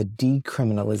line of the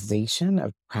decriminalization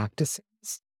of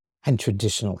practices and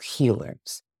traditional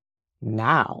healers.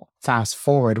 Now, fast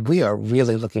forward, we are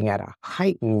really looking at a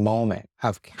heightened moment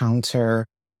of counter,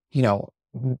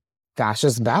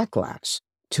 fascist backlash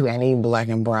to any Black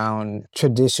and Brown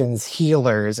traditions,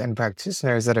 healers, and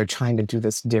practitioners that are trying to do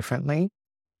this differently.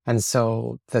 And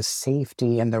so the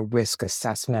safety and the risk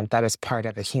assessment that is part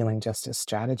of a healing justice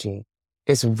strategy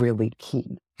is really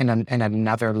key. And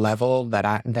another level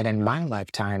that in my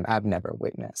lifetime, I've never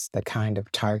witnessed, the kind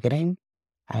of targeting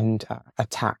and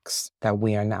attacks that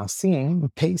we are now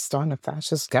seeing based on the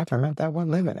fascist government that we're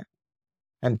living in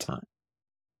and time.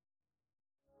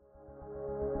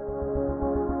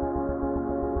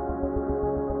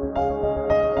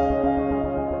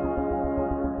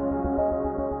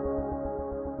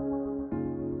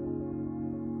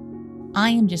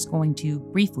 I am just going to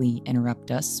briefly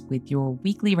interrupt us with your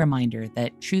weekly reminder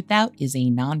that Truth Out is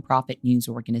a nonprofit news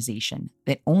organization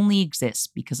that only exists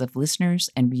because of listeners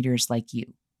and readers like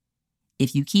you.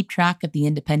 If you keep track of the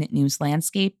independent news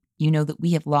landscape, you know that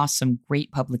we have lost some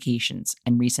great publications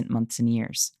in recent months and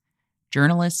years.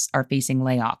 Journalists are facing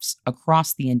layoffs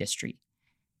across the industry.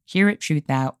 Here at Truth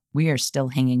Out, we are still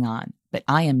hanging on, but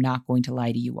I am not going to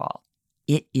lie to you all.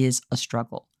 It is a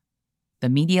struggle. The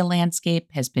media landscape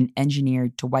has been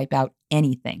engineered to wipe out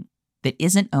anything that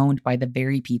isn't owned by the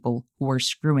very people who are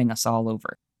screwing us all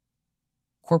over.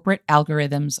 Corporate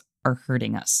algorithms are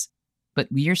hurting us, but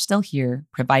we are still here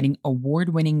providing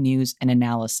award-winning news and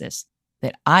analysis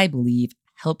that I believe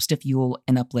helps to fuel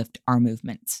and uplift our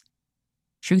movements.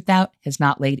 Truth Out has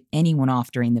not laid anyone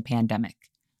off during the pandemic.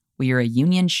 We are a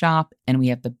union shop, and we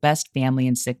have the best family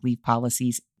and sick leave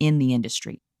policies in the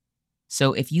industry.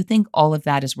 So if you think all of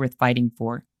that is worth fighting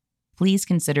for, please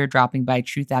consider dropping by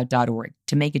truthout.org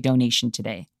to make a donation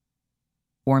today.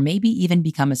 Or maybe even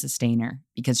become a sustainer,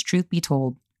 because truth be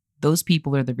told, those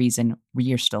people are the reason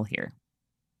we are still here.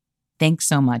 Thanks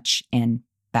so much, and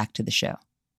back to the show.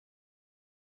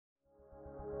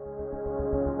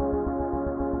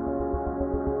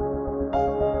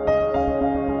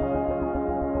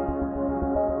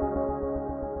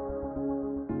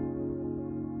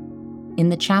 In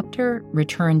the chapter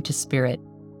Return to Spirit,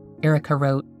 Erica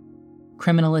wrote,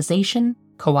 "Criminalization,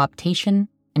 co-optation,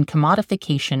 and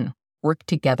commodification work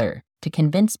together to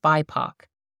convince BIPOC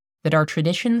that our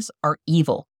traditions are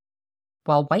evil,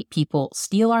 while white people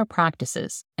steal our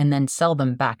practices and then sell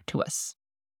them back to us."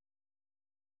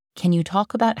 Can you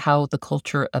talk about how the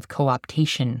culture of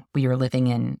co-optation we are living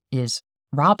in is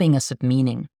robbing us of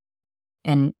meaning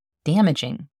and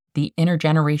damaging the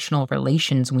intergenerational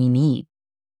relations we need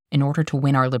in order to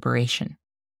win our liberation?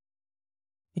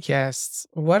 Yes.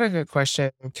 What a good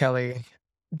question, Kelly.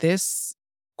 This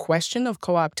question of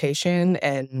co-optation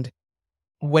and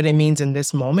what it means in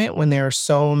this moment when there are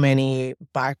so many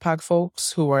BIPOC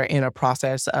folks who are in a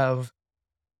process of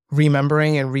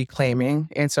remembering and reclaiming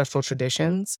ancestral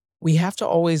traditions, we have to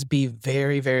always be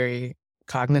very, very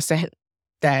cognizant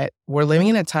that we're living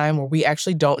in a time where we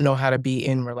actually don't know how to be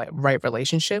in right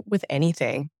relationship with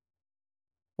anything.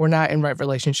 We're not in right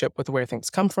relationship with where things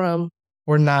come from.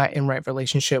 We're not in right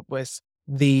relationship with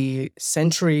the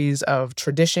centuries of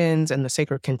traditions and the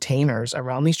sacred containers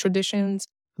around these traditions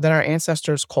that our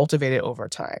ancestors cultivated over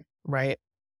time, right?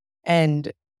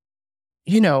 And,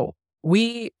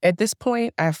 we, at this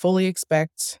point, I fully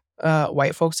expect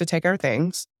white folks to take our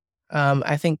things.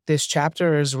 I think this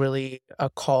chapter is really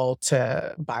a call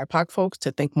to BIPOC folks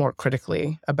to think more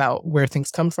critically about where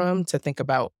things come from, to think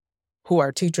about who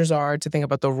our teachers are, to think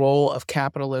about the role of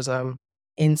capitalism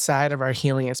inside of our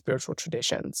healing and spiritual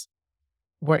traditions.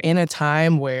 We're in a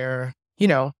time where,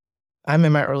 I'm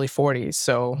in my early 40s,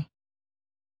 so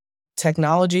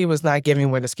technology was not giving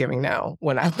what it's giving now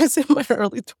when I was in my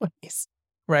early 20s,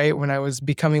 right? When I was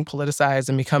becoming politicized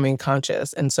and becoming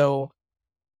conscious. And so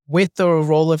with the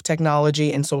role of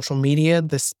technology and social media,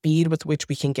 the speed with which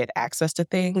we can get access to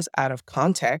things out of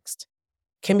context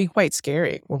can be quite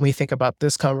scary when we think about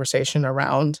this conversation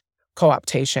around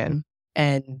co-optation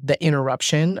and the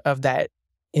interruption of that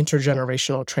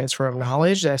intergenerational transfer of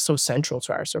knowledge that's so central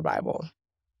to our survival.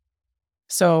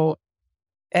 So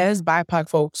as BIPOC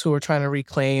folks who are trying to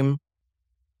reclaim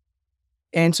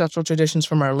ancestral traditions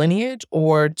from our lineage,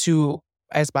 or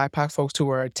as BIPOC folks who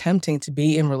are attempting to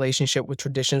be in relationship with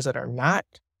traditions that are not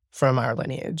from our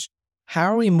lineage, how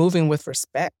are we moving with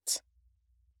respect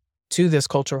to this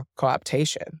culture of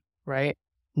co-optation, right?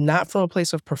 Not from a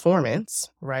place of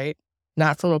performance, right?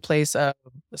 Not from a place of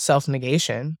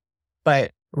self-negation,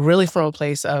 but really from a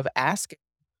place of asking,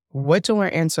 what do our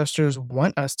ancestors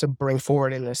want us to bring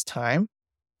forward in this time?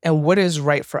 And what is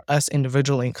right for us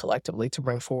individually and collectively to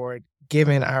bring forward,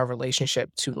 given our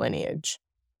relationship to lineage?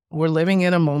 We're living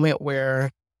in a moment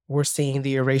where we're seeing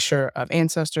the erasure of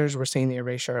ancestors, we're seeing the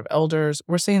erasure of elders,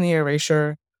 we're seeing the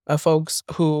erasure of folks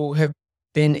who have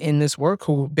been in this work,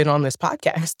 who've been on this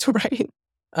podcast, right?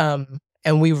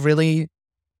 And we really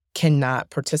cannot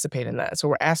participate in that. So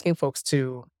we're asking folks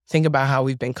to think about how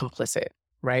we've been complicit,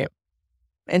 right?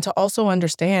 And to also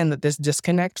understand that this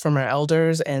disconnect from our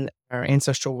elders and our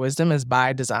ancestral wisdom is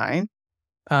by design.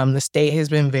 The state has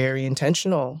been very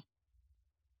intentional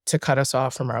to cut us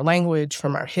off from our language,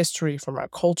 from our history, from our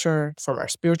culture, from our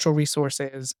spiritual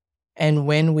resources. And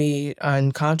when we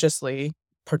unconsciously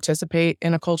participate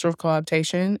in a culture of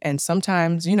co-optation, and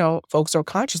sometimes, folks are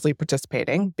consciously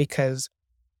participating because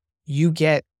you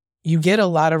get a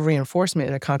lot of reinforcement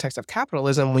in the context of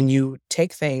capitalism when you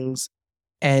take things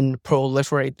and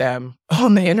proliferate them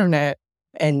on the internet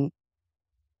and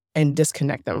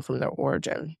disconnect them from their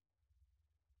origin.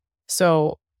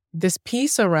 So this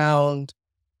piece around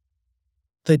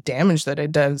the damage that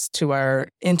it does to our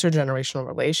intergenerational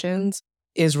relations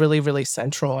is really, really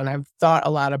central. And I've thought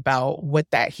a lot about what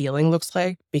that healing looks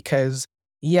like because,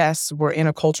 yes, we're in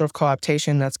a culture of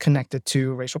co-optation that's connected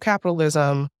to racial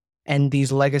capitalism and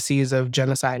these legacies of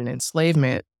genocide and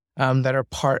enslavement that are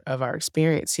part of our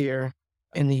experience here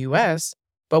in the U.S.,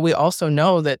 but we also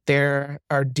know that there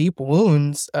are deep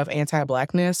wounds of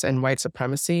anti-Blackness and white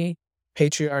supremacy,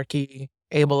 patriarchy,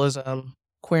 ableism,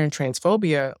 queer and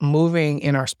transphobia moving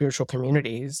in our spiritual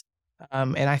communities.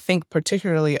 And I think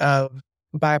particularly of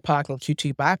BIPOC and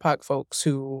QT BIPOC folks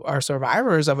who are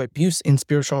survivors of abuse in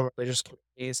spiritual and religious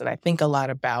communities. And I think a lot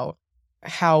about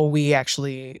how we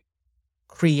actually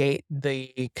create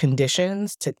the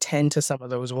conditions to tend to some of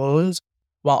those wounds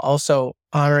while also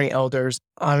honoring elders,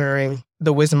 honoring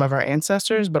the wisdom of our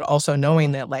ancestors, but also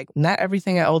knowing that like not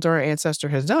everything an elder or ancestor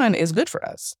has done is good for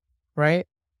us, right?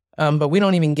 But we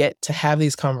don't even get to have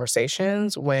these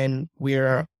conversations when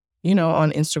we're,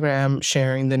 on Instagram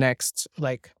sharing the next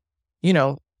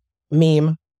meme.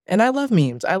 And I love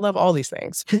memes. I love all these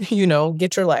things,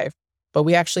 get your life. But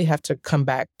we actually have to come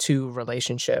back to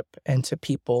relationship and to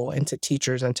people and to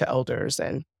teachers and to elders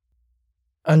and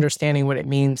understanding what it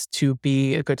means to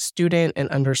be a good student and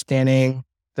understanding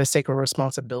the sacred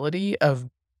responsibility of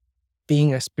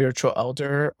being a spiritual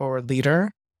elder or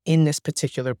leader in this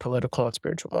particular political and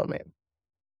spiritual moment.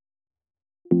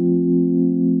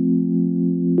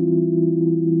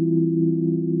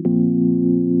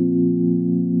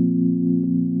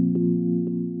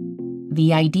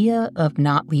 The idea of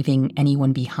not leaving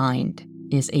anyone behind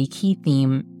is a key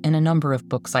theme in a number of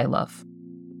books I love.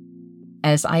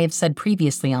 As I have said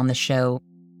previously on the show,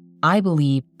 I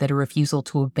believe that a refusal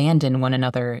to abandon one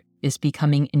another is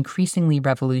becoming increasingly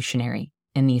revolutionary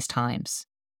in these times,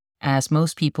 as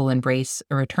most people embrace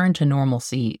a return to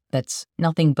normalcy that's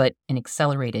nothing but an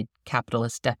accelerated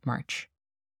capitalist death march.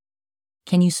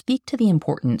 Can you speak to the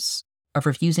importance of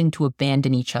refusing to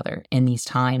abandon each other in these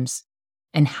times,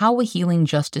 and how a healing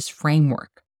justice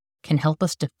framework can help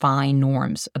us define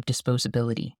norms of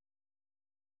disposability?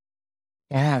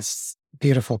 Yes,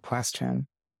 beautiful question.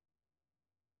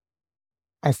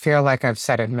 I feel like I've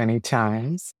said it many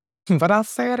times, but I'll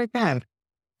say it again,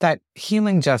 that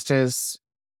healing justice,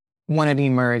 when it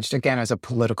emerged again as a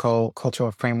political,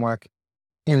 cultural framework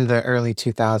in the early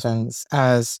 2000s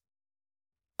as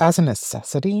a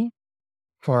necessity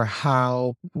for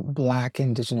how Black,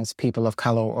 Indigenous people of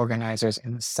color organizers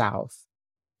in the South,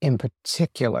 in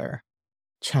particular,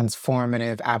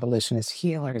 transformative abolitionist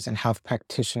healers and health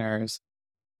practitioners,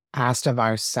 asked of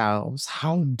ourselves,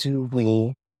 how do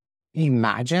we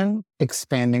imagine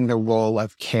expanding the role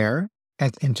of care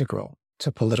as integral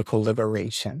to political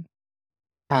liberation?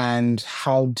 And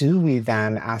how do we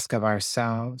then ask of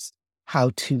ourselves how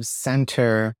to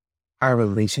center our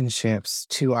relationships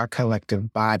to our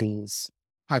collective bodies,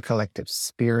 our collective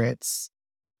spirits,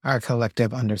 our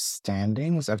collective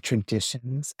understandings of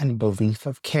traditions and belief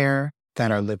of care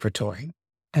that are liberatory?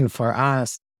 And for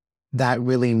us, that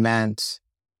really meant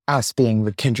us being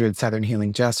the Kindred Southern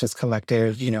Healing Justice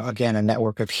Collective, again, a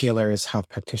network of healers, health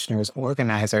practitioners,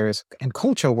 organizers, and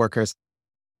cultural workers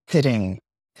sitting,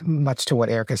 much to what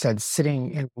Erica said,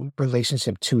 sitting in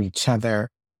relationship to each other,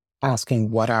 asking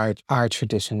what are our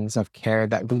traditions of care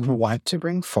that we want to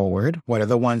bring forward? What are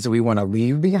the ones that we want to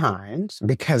leave behind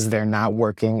because they're not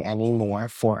working anymore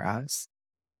for us?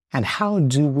 And how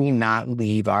do we not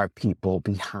leave our people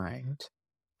behind?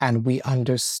 And we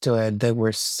understood there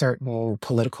were certain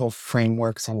political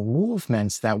frameworks and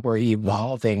movements that were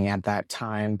evolving at that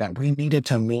time that we needed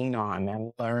to lean on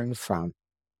and learn from.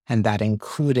 And that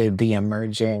included the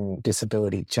emerging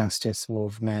disability justice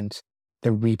movement,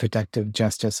 the reproductive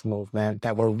justice movement,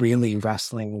 that were really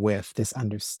wrestling with this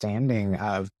understanding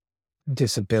of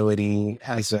disability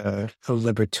as a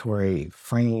liberatory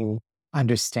frame,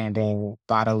 understanding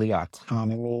bodily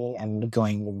autonomy and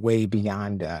going way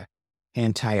beyond a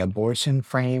anti-abortion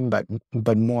frame,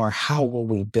 but more, how will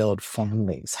we build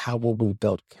families? How will we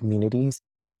build communities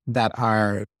that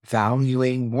are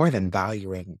more than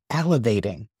valuing,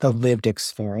 elevating the lived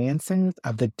experiences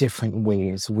of the different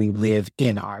ways we live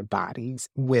in our bodies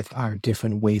with our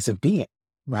different ways of being,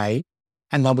 right?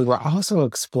 And then we were also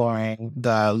exploring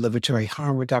the liberatory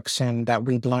harm reduction that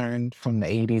we'd learned from the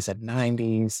 80s and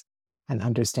 90s, and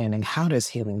understanding how does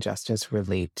healing justice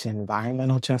relate to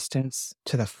environmental justice,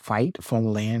 to the fight for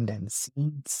land and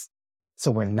seeds.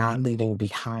 So we're not leaving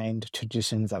behind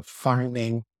traditions of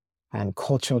farming and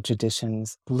cultural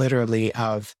traditions, literally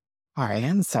of our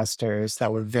ancestors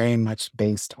that were very much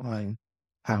based on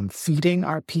feeding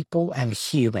our people and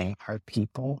healing our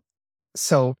people.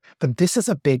 So, but this is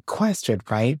a big question,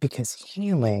 right? Because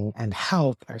healing and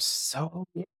health are so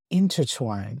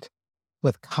intertwined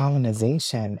with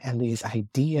colonization and these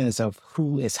ideas of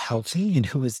who is healthy and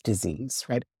who is diseased,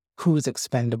 right? Who is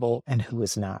expendable and who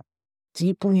is not.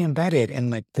 Deeply embedded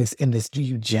in this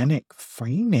eugenic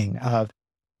framing of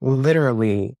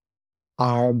literally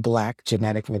our Black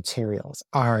genetic materials,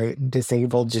 our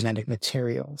disabled genetic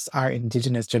materials, our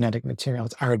Indigenous genetic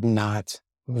materials are not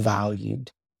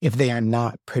valued if they are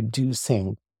not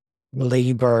producing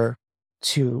labor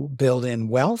to build in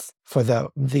wealth for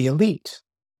the elite,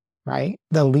 right?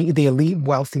 The elite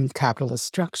wealthy capitalist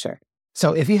structure.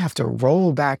 So if you have to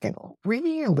roll back and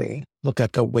really look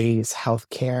at the ways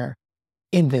healthcare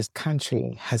in this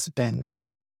country has been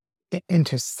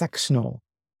intersectional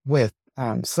with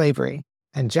slavery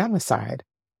and genocide,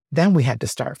 then we had to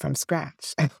start from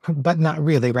scratch. But not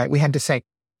really, right? We had to say,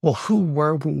 well, who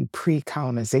were we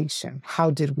pre-colonization?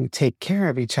 How did we take care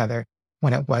of each other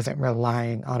when it wasn't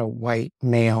relying on a white,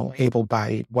 male,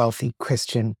 able-bodied, wealthy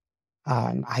Christian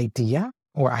idea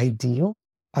or ideal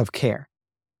of care?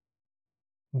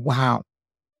 Wow.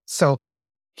 So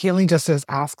Healing Justice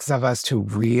asks of us to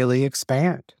really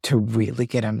expand, to really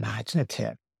get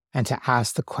imaginative, and to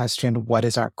ask the question, what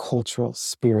is our cultural,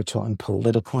 spiritual, and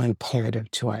political imperative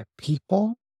to our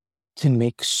people, to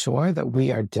make sure that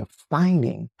we are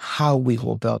defining how we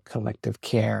will build collective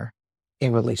care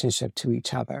in relationship to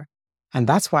each other. And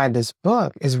that's why this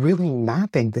book is really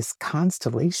mapping this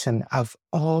constellation of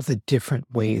all the different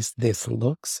ways this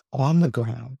looks on the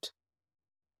ground,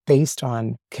 based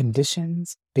on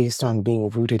conditions, based on being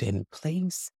rooted in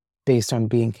place, based on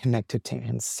being connected to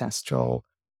ancestral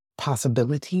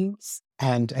possibilities,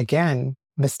 and again,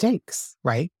 mistakes,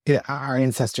 right? Our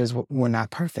ancestors were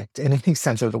not perfect in any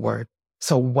sense of the word.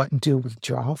 So what do we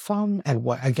draw from, and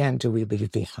what, again, do we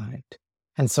leave behind?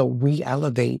 And so we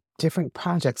elevate different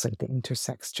projects like the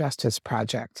Intersex Justice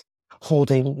Project,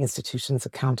 holding institutions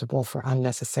accountable for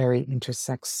unnecessary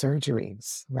intersex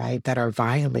surgeries, right, that are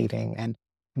violating and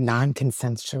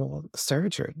non-consensual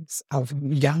surgeries of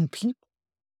young people.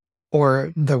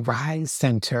 Or the RISE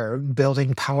Center,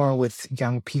 building power with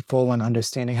young people and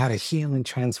understanding how to heal and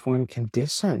transform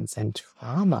conditions and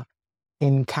trauma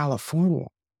in California.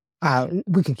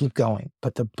 We could keep going,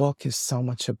 but the book is so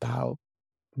much about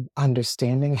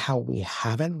understanding how we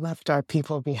haven't left our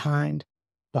people behind,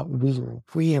 but we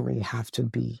really have to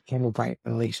be in right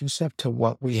relationship to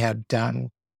what we have done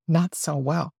not so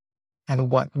well,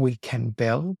 and what we can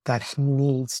build that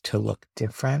needs to look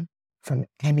different from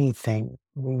anything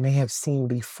we may have seen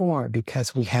before,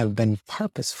 because we have been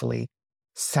purposefully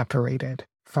separated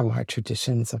from our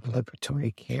traditions of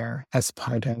liberatory care as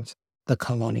part of the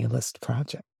colonialist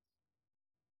project.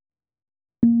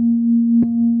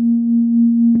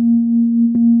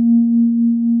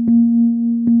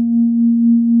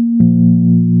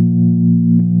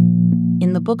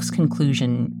 In the book's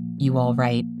conclusion, you all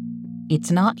write,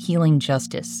 "It's not healing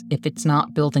justice if it's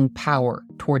not building power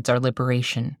towards our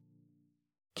liberation."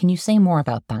 Can you say more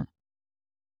about that?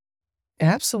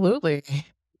 Absolutely.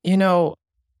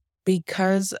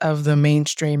 Because of the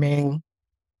mainstreaming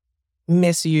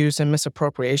misuse and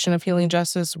misappropriation of healing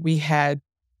justice, we had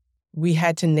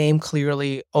to name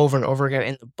clearly over and over again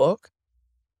in the book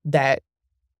that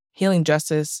healing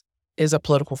justice is a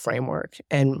political framework.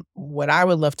 And what I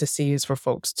would love to see is for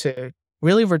folks to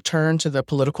really return to the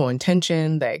political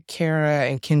intention that Kara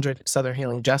and Kindred Southern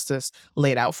Healing Justice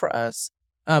laid out for us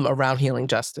around healing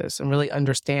justice, and really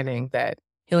understanding that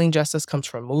healing justice comes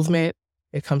from movement.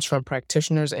 It comes from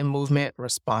practitioners in movement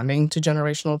responding to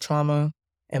generational trauma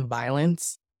and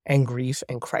violence and grief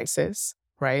and crisis,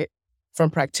 right? From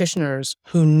practitioners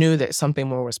who knew that something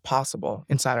more was possible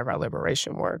inside of our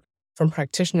liberation work. From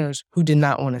practitioners who did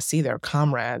not want to see their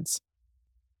comrades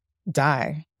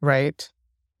die, right?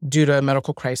 Due to a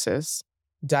medical crisis,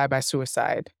 die by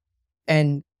suicide.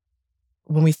 And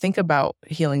when we think about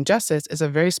healing justice, it's a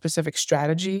very specific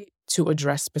strategy to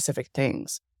address specific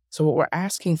things. So what we're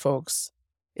asking folks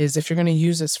is, if you're going to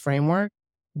use this framework,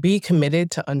 be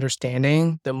committed to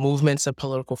understanding the movements and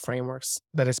political frameworks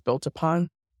that it's built upon.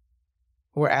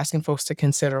 We're asking folks to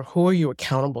consider, who are you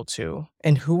accountable to,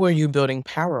 and who are you building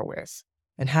power with,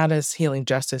 and how does healing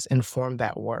justice inform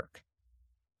that work?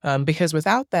 Because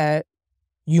without that,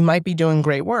 you might be doing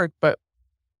great work, but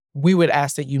we would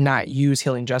ask that you not use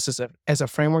healing justice as a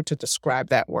framework to describe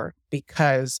that work,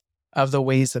 because of the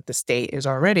ways that the state is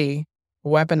already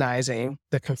weaponizing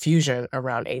the confusion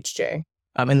around HJ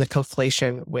and the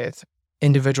conflation with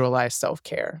individualized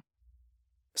self-care.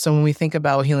 So when we think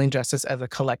about healing justice as a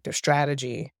collective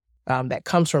strategy that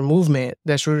comes from movement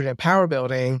that's rooted in power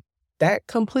building, that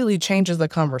completely changes the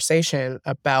conversation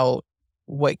about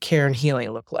what care and healing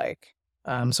look like.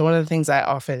 So one of the things I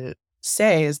often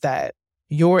say is that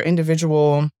your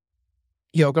individual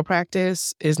yoga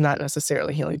practice is not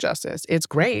necessarily healing justice. It's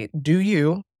great. Do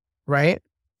you, right?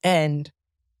 And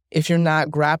if you're not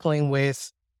grappling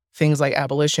with things like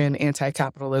abolition,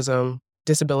 anti-capitalism,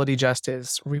 disability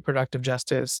justice, reproductive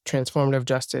justice, transformative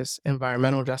justice,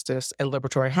 environmental justice, and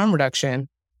liberatory harm reduction,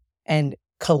 and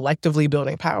collectively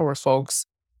building power with folks,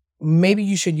 maybe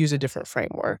you should use a different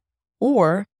framework.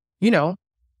 Or,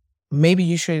 maybe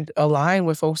you should align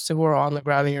with folks who are on the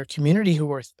ground in your community who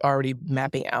are already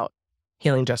mapping out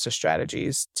healing justice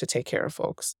strategies to take care of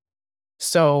folks.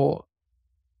 So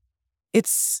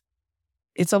it's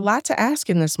a lot to ask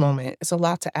in this moment. It's a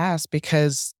lot to ask,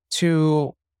 because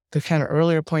to the kind of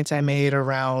earlier points I made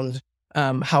around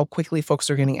how quickly folks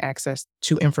are getting access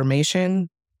to information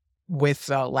with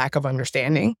a lack of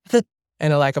understanding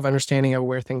and a lack of understanding of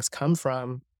where things come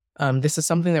from, this is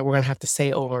something that we're going to have to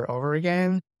say over and over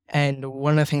again. And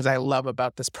one of the things I love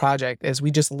about this project is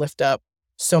we just lift up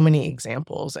so many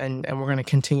examples, and we're going to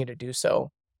continue to do so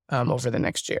over the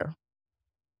next year.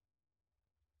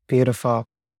 Beautiful.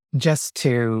 Just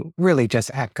to really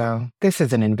just echo, this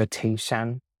is an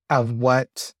invitation of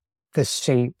what the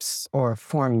shapes or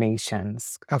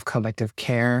formations of collective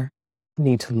care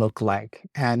need to look like.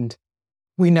 And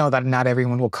we know that not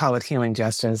everyone will call it healing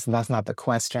justice. That's not the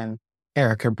question.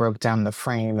 Erica broke down the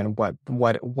frame and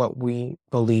what we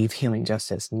believe healing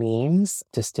justice means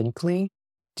distinctly,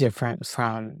 different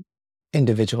from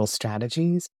individual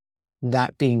strategies.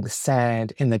 That being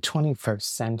said, in the 21st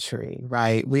century,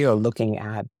 right, we are looking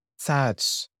at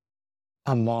such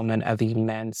a moment of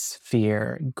immense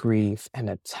fear, grief, and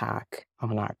attack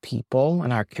on our people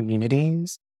and our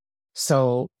communities.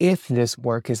 So if this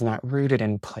work is not rooted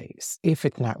in place, if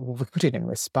it's not rooted in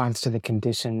response to the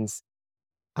conditions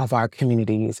of our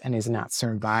communities and is not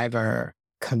survivor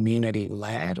community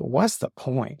led, what's the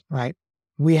point, right?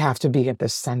 We have to be at the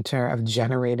center of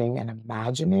generating and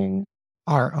imagining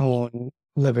our own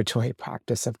liberatory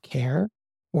practice of care,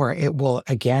 or it will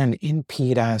again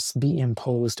impede us, be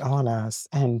imposed on us,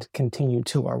 and continue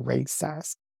to erase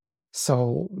us.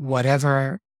 So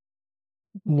whatever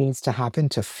needs to happen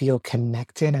to feel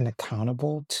connected and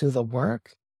accountable to the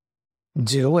work,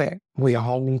 do it. We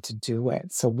all need to do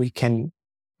it so we can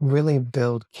really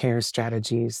build care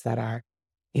strategies that are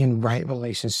in right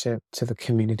relationship to the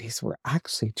communities we're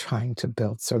actually trying to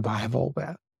build survival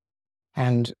with.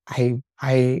 And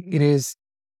it is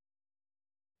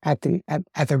at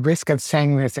the risk of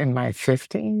saying this in my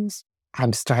 50s,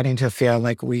 I'm starting to feel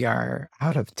like we are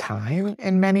out of time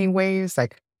in many ways,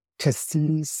 like to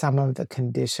see some of the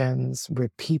conditions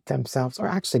repeat themselves or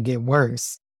actually get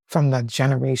worse from the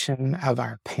generation of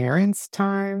our parents'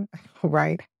 time,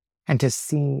 right? And to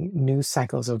see new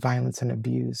cycles of violence and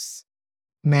abuse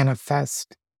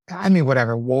manifest. I mean,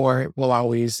 whatever, war will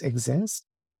always exist,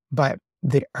 but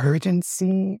the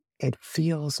urgency, it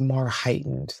feels more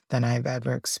heightened than I've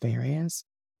ever experienced.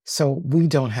 So we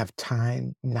don't have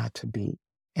time not to be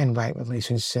in right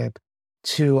relationship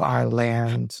to our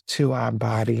land, to our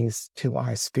bodies, to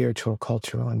our spiritual,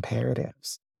 cultural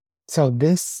imperatives. So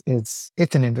it's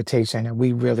an invitation, and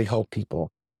we really hope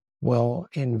people will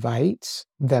invite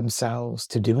themselves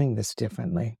to doing this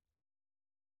differently.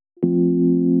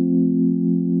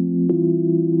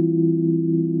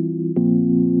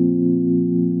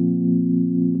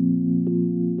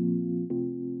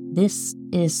 This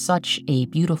is such a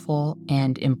beautiful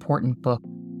and important book,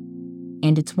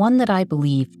 and it's one that I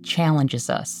believe challenges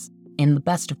us in the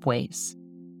best of ways.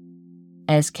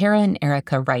 As Kara and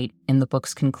Erica write in the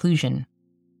book's conclusion,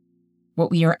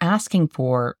 what we are asking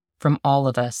for from all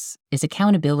of us is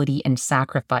accountability and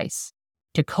sacrifice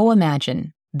to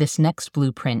co-imagine this next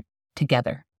blueprint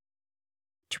together,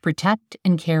 to protect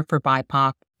and care for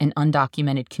BIPOC and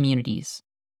undocumented communities,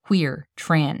 queer,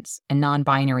 trans, and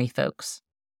non-binary folks,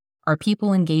 our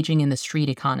people engaging in the street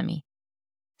economy,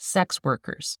 sex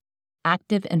workers,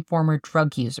 active and former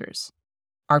drug users,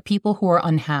 our people who are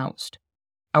unhoused,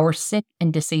 our sick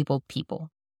and disabled people,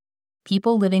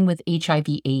 people living with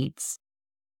HIV/AIDS,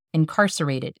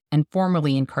 incarcerated and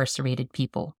formerly incarcerated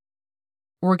people,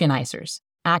 organizers,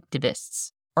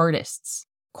 activists, artists,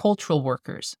 cultural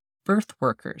workers, birth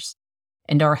workers,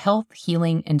 and our health,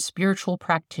 healing, and spiritual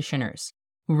practitioners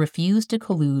who refuse to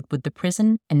collude with the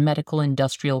prison and medical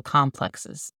industrial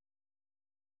complexes.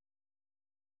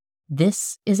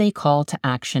 This is a call to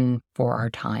action for our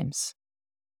times.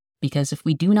 Because if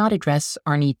we do not address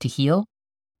our need to heal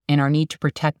and our need to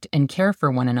protect and care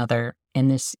for one another in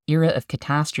this era of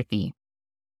catastrophe,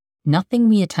 nothing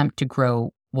we attempt to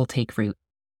grow will take root.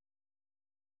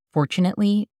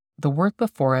 Fortunately, the work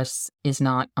before us is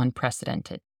not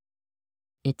unprecedented.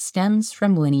 It stems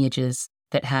from lineages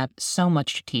that have so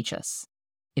much to teach us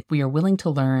if we are willing to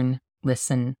learn,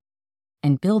 listen,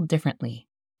 and build differently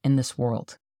in this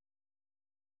world.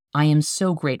 I am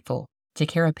so grateful to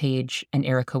Kara Page and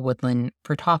Erica Woodland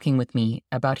for talking with me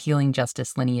about healing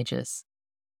justice lineages.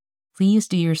 Please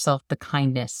do yourself the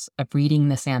kindness of reading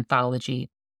this anthology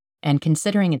and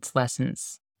considering its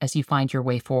lessons as you find your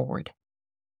way forward.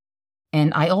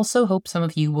 And I also hope some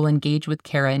of you will engage with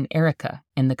Kara and Erica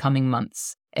in the coming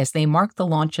months as they mark the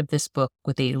launch of this book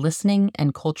with a listening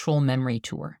and cultural memory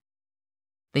tour.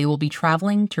 They will be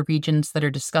traveling to regions that are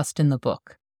discussed in the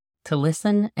book to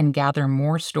listen and gather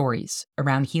more stories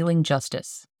around healing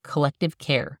justice, collective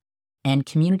care, and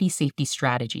community safety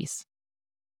strategies.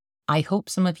 I hope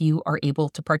some of you are able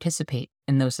to participate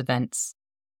in those events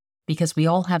because we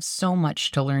all have so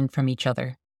much to learn from each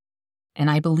other. And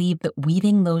I believe that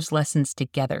weaving those lessons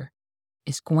together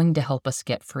is going to help us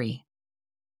get free.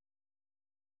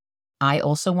 I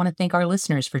also want to thank our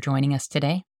listeners for joining us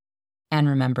today. And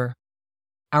remember,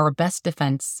 our best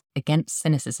defense against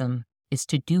cynicism is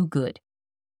to do good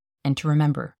and to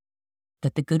remember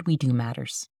that the good we do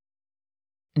matters.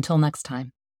 Until next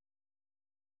time,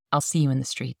 I'll see you in the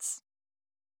streets.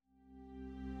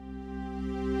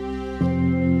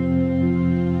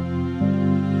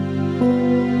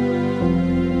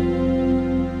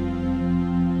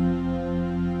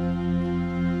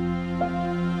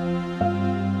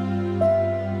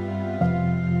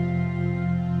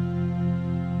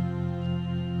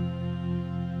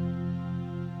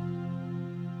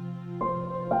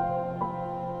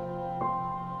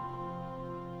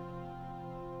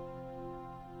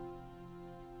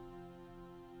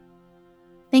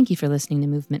 Thank you for listening to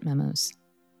Movement Memos.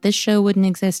 This show wouldn't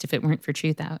exist if it weren't for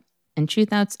Truthout, and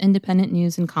Truthout's independent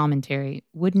news and commentary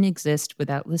wouldn't exist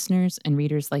without listeners and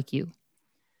readers like you.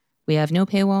 We have no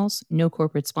paywalls, no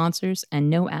corporate sponsors, and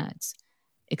no ads,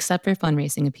 except for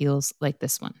fundraising appeals like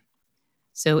this one.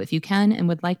 So if you can and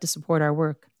would like to support our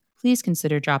work, please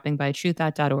consider dropping by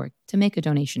truthout.org to make a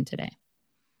donation today.